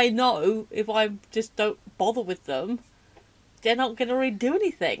wasps, I know if I just don't bother with them, they're not going to really do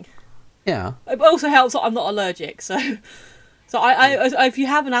anything. Yeah. It also helps that I'm not allergic, so I if you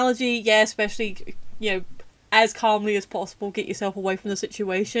have an allergy, yeah, especially as calmly as possible, get yourself away from the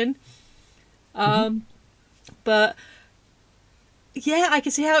situation. But yeah, I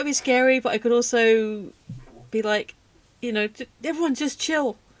can see how it'd be scary, but I could also be like, everyone just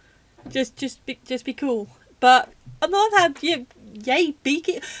chill, just be cool. But on the other hand, yay,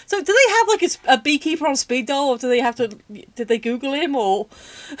 beekeeper. So do they have like a beekeeper on speed dial, or did they Google him, or?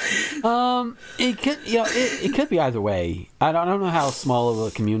 It could, it could be either way. I don't know how small of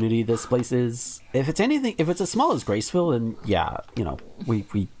a community this place is. If it's as small as Graceville, then yeah,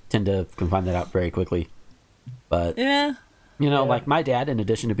 we tend to find that out very quickly. But yeah. Like my dad, in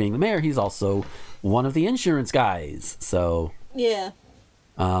addition to being the mayor, he's also one of the insurance guys. So yeah.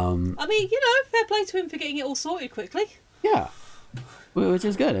 Fair play to him for getting it all sorted quickly. Yeah, which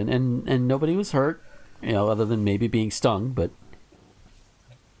is good, and nobody was hurt, other than maybe being stung, but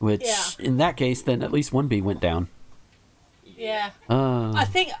in that case, then at least one bee went down. Yeah. I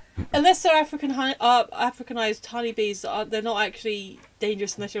think unless they're Africanized honeybees, they're not actually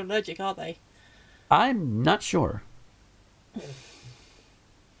dangerous unless you're allergic, are they? I'm not sure.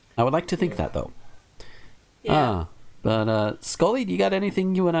 I would like to think that, though. Yeah. But Scully, do you got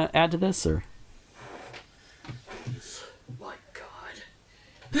anything you want to add to this, or? My God.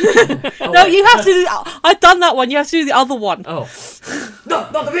 No, you have to do... I've done that one. You have to do the other one. Oh. No,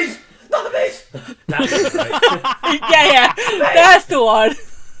 not the bees! Not the bees! That's it, right? Yeah. That's the one.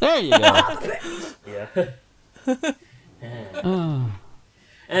 There you go. Yeah.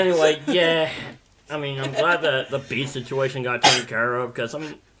 Anyway, yeah. I mean, I'm glad that the bee situation got taken care of, because,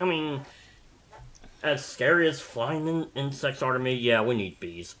 I mean, as scary as flying insects are to me, yeah, we need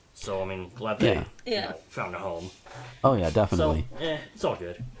bees. So, I mean, glad they found a home. Oh, yeah, definitely. So, it's all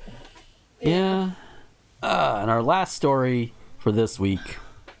good. Yeah. And our last story for this week.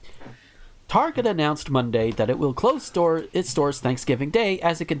 Target announced Monday that it will close its stores Thanksgiving Day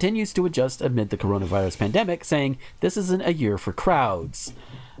as it continues to adjust amid the coronavirus pandemic, saying this isn't a year for crowds.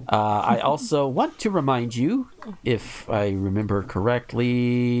 I also want to remind you, if I remember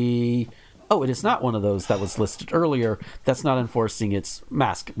correctly... Oh, it is not one of those that was listed earlier that's not enforcing its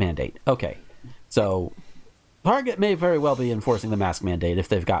mask mandate. Okay. So, Target may very well be enforcing the mask mandate if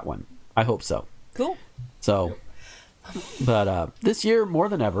they've got one. I hope so. Cool. So... But this year, more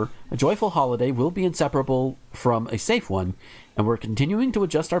than ever, a joyful holiday will be inseparable from a safe one, and we're continuing to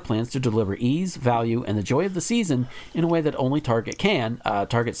adjust our plans to deliver ease, value, and the joy of the season in a way that only Target can,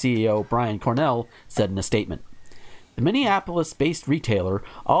 Target CEO Brian Cornell said in a statement. The Minneapolis-based retailer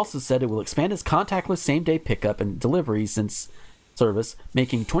also said it will expand its contactless same-day pickup and delivery service,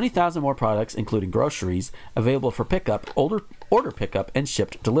 making 20,000 more products, including groceries, available for pickup, order pickup, and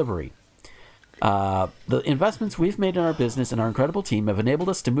shipped delivery. The investments we've made in our business and our incredible team have enabled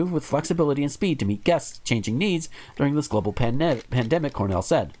us to move with flexibility and speed to meet guests' changing needs during this global pandemic, Cornell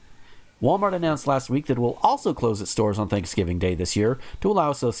said. Walmart announced last week that it will also close its stores on Thanksgiving Day this year to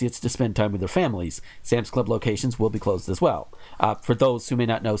allow associates to spend time with their families. Sam's Club locations will be closed as well. For those who may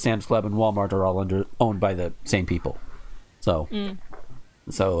not know, Sam's Club and Walmart are all owned by the same people. So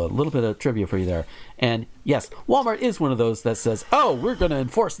a little bit of trivia for you there. And yes, Walmart is one of those that says, oh, we're going to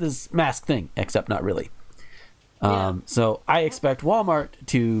enforce this mask thing, except not really. So I expect Walmart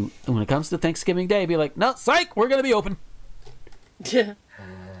to, when it comes to Thanksgiving Day, be like, no, psych, we're going to be open. Yeah.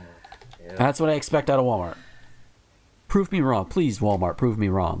 That's what I expect out of Walmart. Prove me wrong. Please, Walmart, prove me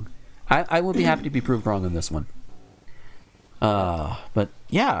wrong. I will be happy to be proved wrong on this one. But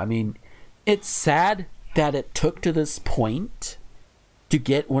yeah, I mean, it's sad that it took to this point to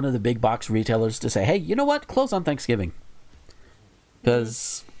get one of the big box retailers to say, hey, you know what? Close on Thanksgiving.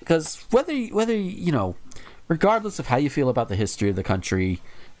 Because whether you know, regardless of how you feel about the history of the country,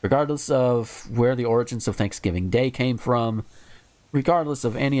 regardless of where the origins of Thanksgiving Day came from, regardless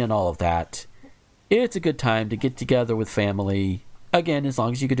of any and all of that, it's a good time to get together with family. Again, as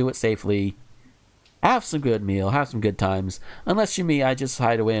long as you can do it safely. Have some good meal, have some good times. Unless you're me, I just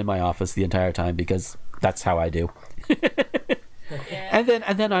hide away in my office the entire time because that's how I do. And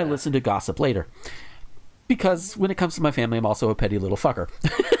then I listen to gossip later. Because when it comes to my family, I'm also a petty little fucker.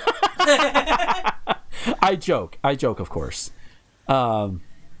 I joke, of course.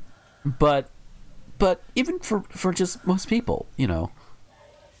 But even for just most people, you know,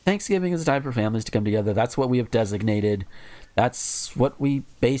 Thanksgiving is a time for families to come together. That's what we have designated. That's what we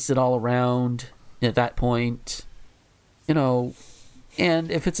base it all around at that point, you know. And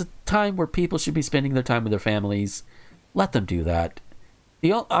if it's a time where people should be spending their time with their families, let them do that.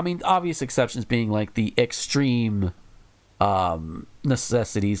 Obvious exceptions being like the extreme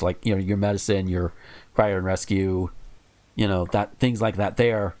necessities, like, you know, your medicine, your fire and rescue, you know, that things like that.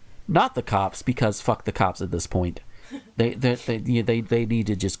 They are not the cops, because fuck the cops at this point. They need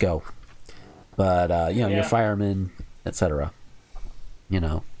to just go. But your firemen, etc. You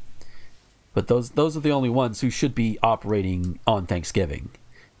know. But those are the only ones who should be operating on Thanksgiving.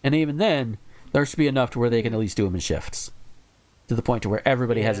 And even then, there should be enough to where they can at least do them in shifts. To the point to where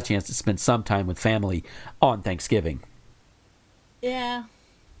everybody has a chance to spend some time with family on Thanksgiving. Yeah.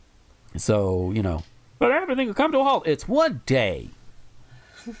 So, you know. But everything will come to a halt. It's one day.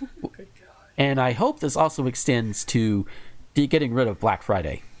 And I hope this also extends to getting rid of Black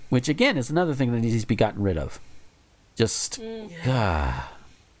Friday. Which, again, is another thing that needs to be gotten rid of. Just,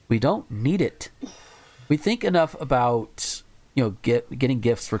 we don't need it. We think enough about, you know, getting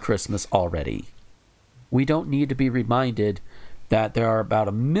gifts for Christmas already. We don't need to be reminded that there are about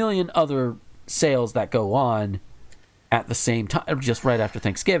 1 million other sales that go on at the same time, just right after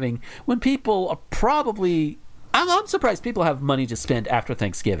Thanksgiving, when people are probably... I'm surprised people have money to spend after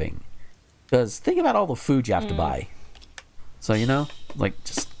Thanksgiving. Because think about all the food you have to buy. So, like,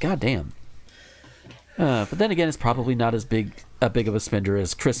 just goddamn. But then again, it's probably not as big of a spender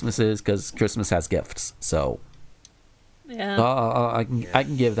as Christmas is, because Christmas has gifts. So, yeah, I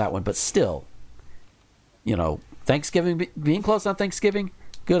can give that one. But still, Thanksgiving being close on Thanksgiving,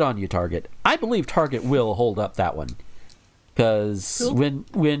 good on you, Target. I believe Target will hold up that one, because cool.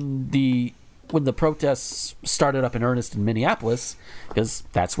 when the protests started up in earnest in Minneapolis, because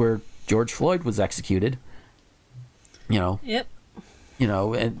that's where George Floyd was executed. Yep.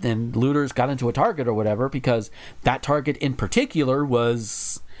 And looters got into a Target or whatever, because that Target in particular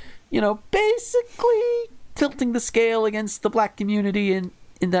was, basically tilting the scale against the black community in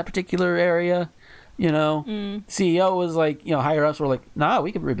that particular area. CEO was like, higher ups were like, nah,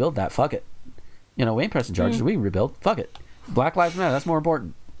 we can rebuild that. Fuck it. We ain't pressing charges. We can rebuild. Fuck it. Black Lives Matter. That's more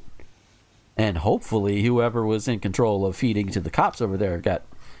important. And hopefully whoever was in control of feeding to the cops over there got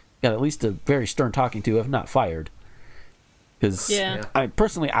at least a very stern talking to, if not fired. Because I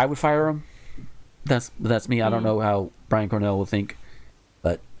would fire him. That's me. I don't know how Brian Cornell will think,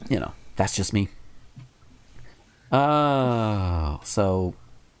 but that's just me. So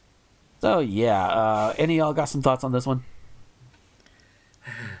yeah. Any of y'all got some thoughts on this one?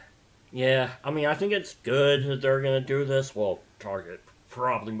 Yeah, I mean, I think it's good that they're gonna do this. Well, Target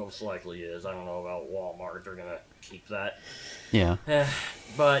probably most likely is. I don't know about Walmart. They're gonna keep that. Yeah.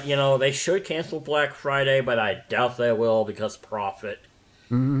 But, they should cancel Black Friday, but I doubt they will because profit.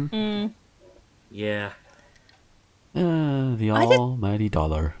 Mm-hmm. Yeah. The almighty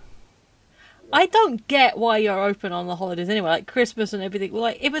dollar. I don't get why you're open on the holidays anyway, like Christmas and everything.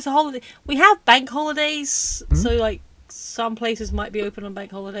 Like, if it's a holiday, we have bank holidays, so like some places might be open on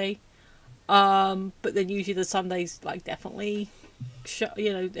bank holiday, but then usually the Sundays like definitely shut.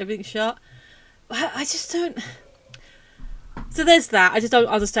 Everything's shut. I just don't. So there's that. I just don't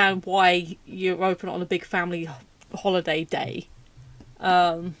understand why you're open on a big family holiday day.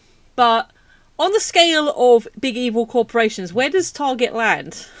 But on the scale of big evil corporations, where does Target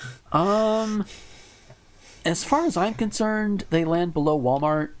land? As far as I'm concerned, they land below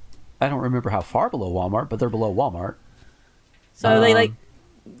Walmart. I don't remember how far below Walmart, but they're below Walmart. So are they like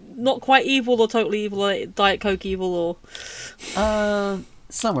not quite evil or totally evil, or Diet Coke evil, or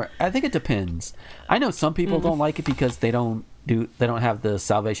somewhere. I think it depends. I know some people don't like it because they don't have the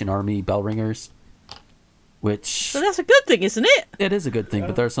Salvation Army bell ringers, which so that's a good thing, isn't it? It is a good thing,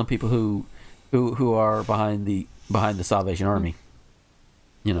 but there are some people who are behind the Salvation Army.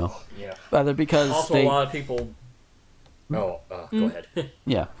 Yeah. Either because also a lot of people. Go ahead.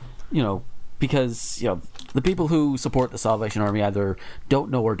 Yeah, because the people who support the Salvation Army either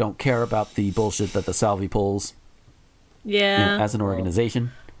don't know or don't care about the bullshit that the Salvi pulls. Yeah. As an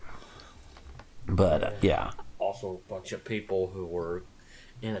organization. But yeah. Also, a bunch of people who were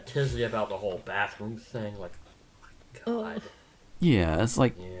in a tizzy about the whole bathroom thing. Like, God. Yeah, it's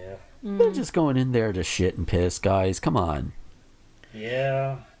like they're just going in there to shit and piss, guys. Come on.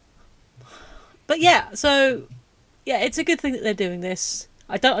 Yeah. But yeah, so it's a good thing that they're doing this.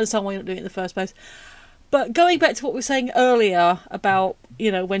 I don't understand why you're not doing it in the first place. But going back to what we were saying earlier about,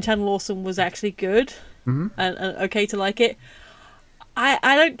 when Channel Awesome was actually good and okay to like it,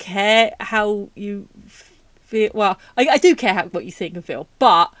 I don't care how you feel. Well, I do care what you think and feel.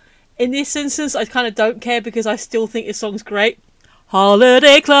 But in this instance, I kind of don't care because I still think this song's great.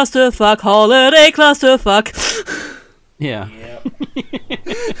 Holiday clusterfuck, holiday clusterfuck. Yeah.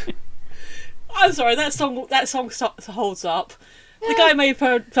 I'm sorry, that song holds up. The guy may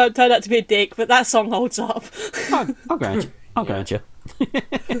have turned out to be a dick, but that song holds up. I'll grant you.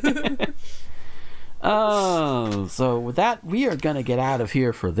 So with that, we are going to get out of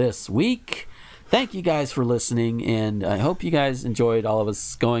here for this week. Thank you guys for listening, and I hope you guys enjoyed all of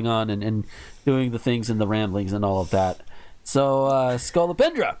us going on and doing the things and the ramblings and all of that. So,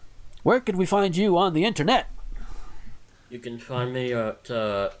 Scolopendra, where could we find you on the internet? You can find me at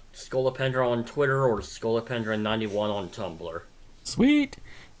Scolopendra on Twitter or Scolopendra91 on Tumblr. Sweet.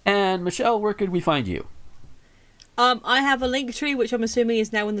 And Michelle, where could we find you? I have a Linktree, which I'm assuming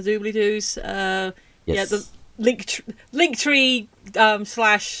is now in the doobly-doos. Yes. Yeah, the Linktree /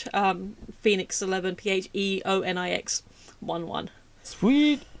 Phoenix11, PHEONIX11.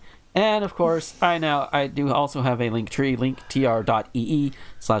 Sweet. And of course, I do also have a Linktree,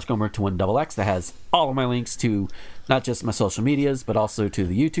 linktr.ee/Gomer21XX, that has all of my links to not just my social medias, but also to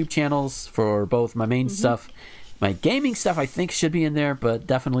the YouTube channels for both my main stuff. My gaming stuff, I think, should be in there, but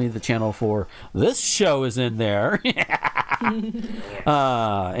definitely the channel for this show is in there.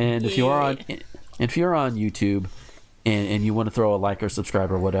 And if you're on YouTube and you want to throw a like or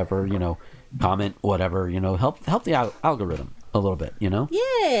subscribe or whatever, comment, whatever, help the algorithm a little bit,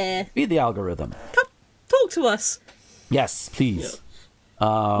 Yeah. Be the algorithm. Come talk to us. Yes, please.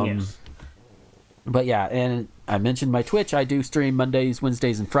 Yes. But yeah, and I mentioned my Twitch. I do stream Mondays,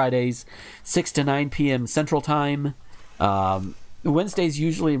 Wednesdays, and Fridays, 6 to 9 p.m. Central Time. Wednesdays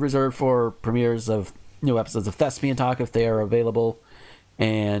usually reserved for premieres of new episodes of Thespian Talk if they are available.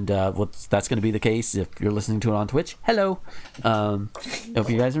 And that's going to be the case if you're listening to it on Twitch. Hello. Hope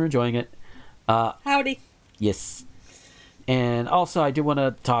you guys are enjoying it. Howdy. Yes. And also, I do want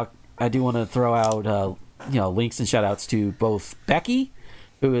to throw out links and shout outs to both Becky,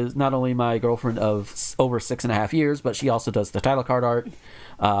 who is not only my girlfriend of over 6.5 years, but she also does the title card art.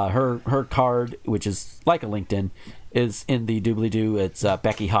 Her card, which is like a LinkedIn, is in the doobly-doo. It's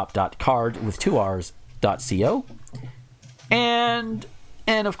beckyhop.card with 2 R's.co. And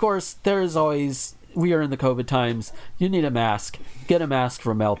of course, there's always, we are in the COVID times. You need a mask. Get a mask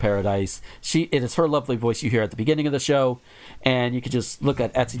from Mel Paradise. It is her lovely voice you hear at the beginning of the show. And you can just look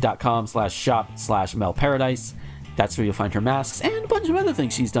at etsy.com/shop/Mel Paradise. That's where you'll find her masks and a bunch of other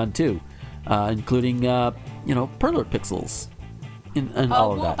things she's done too, including Perler Pixels and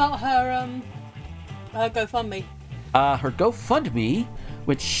all of that. What about her GoFundMe? Her GoFundMe,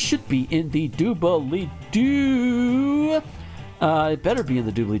 which should be in the doobly-doo. It better be in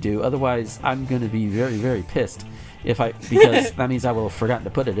the doobly-doo, otherwise I'm going to be very, very pissed because that means I will have forgotten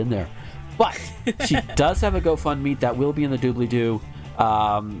to put it in there. But she does have a GoFundMe that will be in the doobly-doo.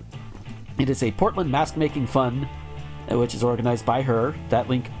 It is a Portland mask making fund, which is organized by her. That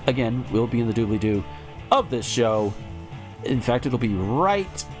link, again, will be in the doobly-doo of this show. In fact, it'll be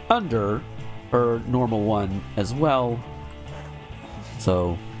right under her normal one as well.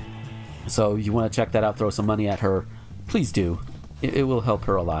 So you want to check that out, throw some money at her, please do. It will help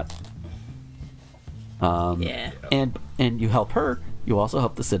her a lot. Yeah. And you help her, you also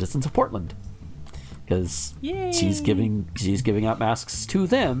help the citizens of Portland, because she's giving out masks to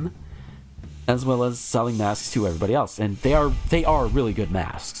them, as well as selling masks to everybody else, and they are really good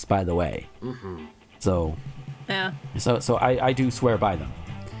masks, by the way. Mm-hmm. So yeah. So I do swear by them.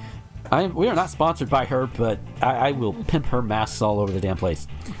 We are not sponsored by her, but I will pimp her masks all over the damn place.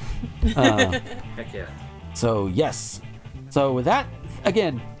 Heck yeah. So yes. So with that,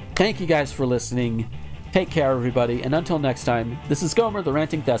 again, thank you guys for listening. Take care, everybody, and until next time, this is Gomer, the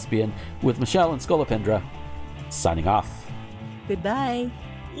Ranting Thespian, with Michelle and Scolopendra, signing off. Goodbye.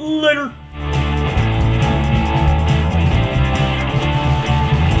 Later.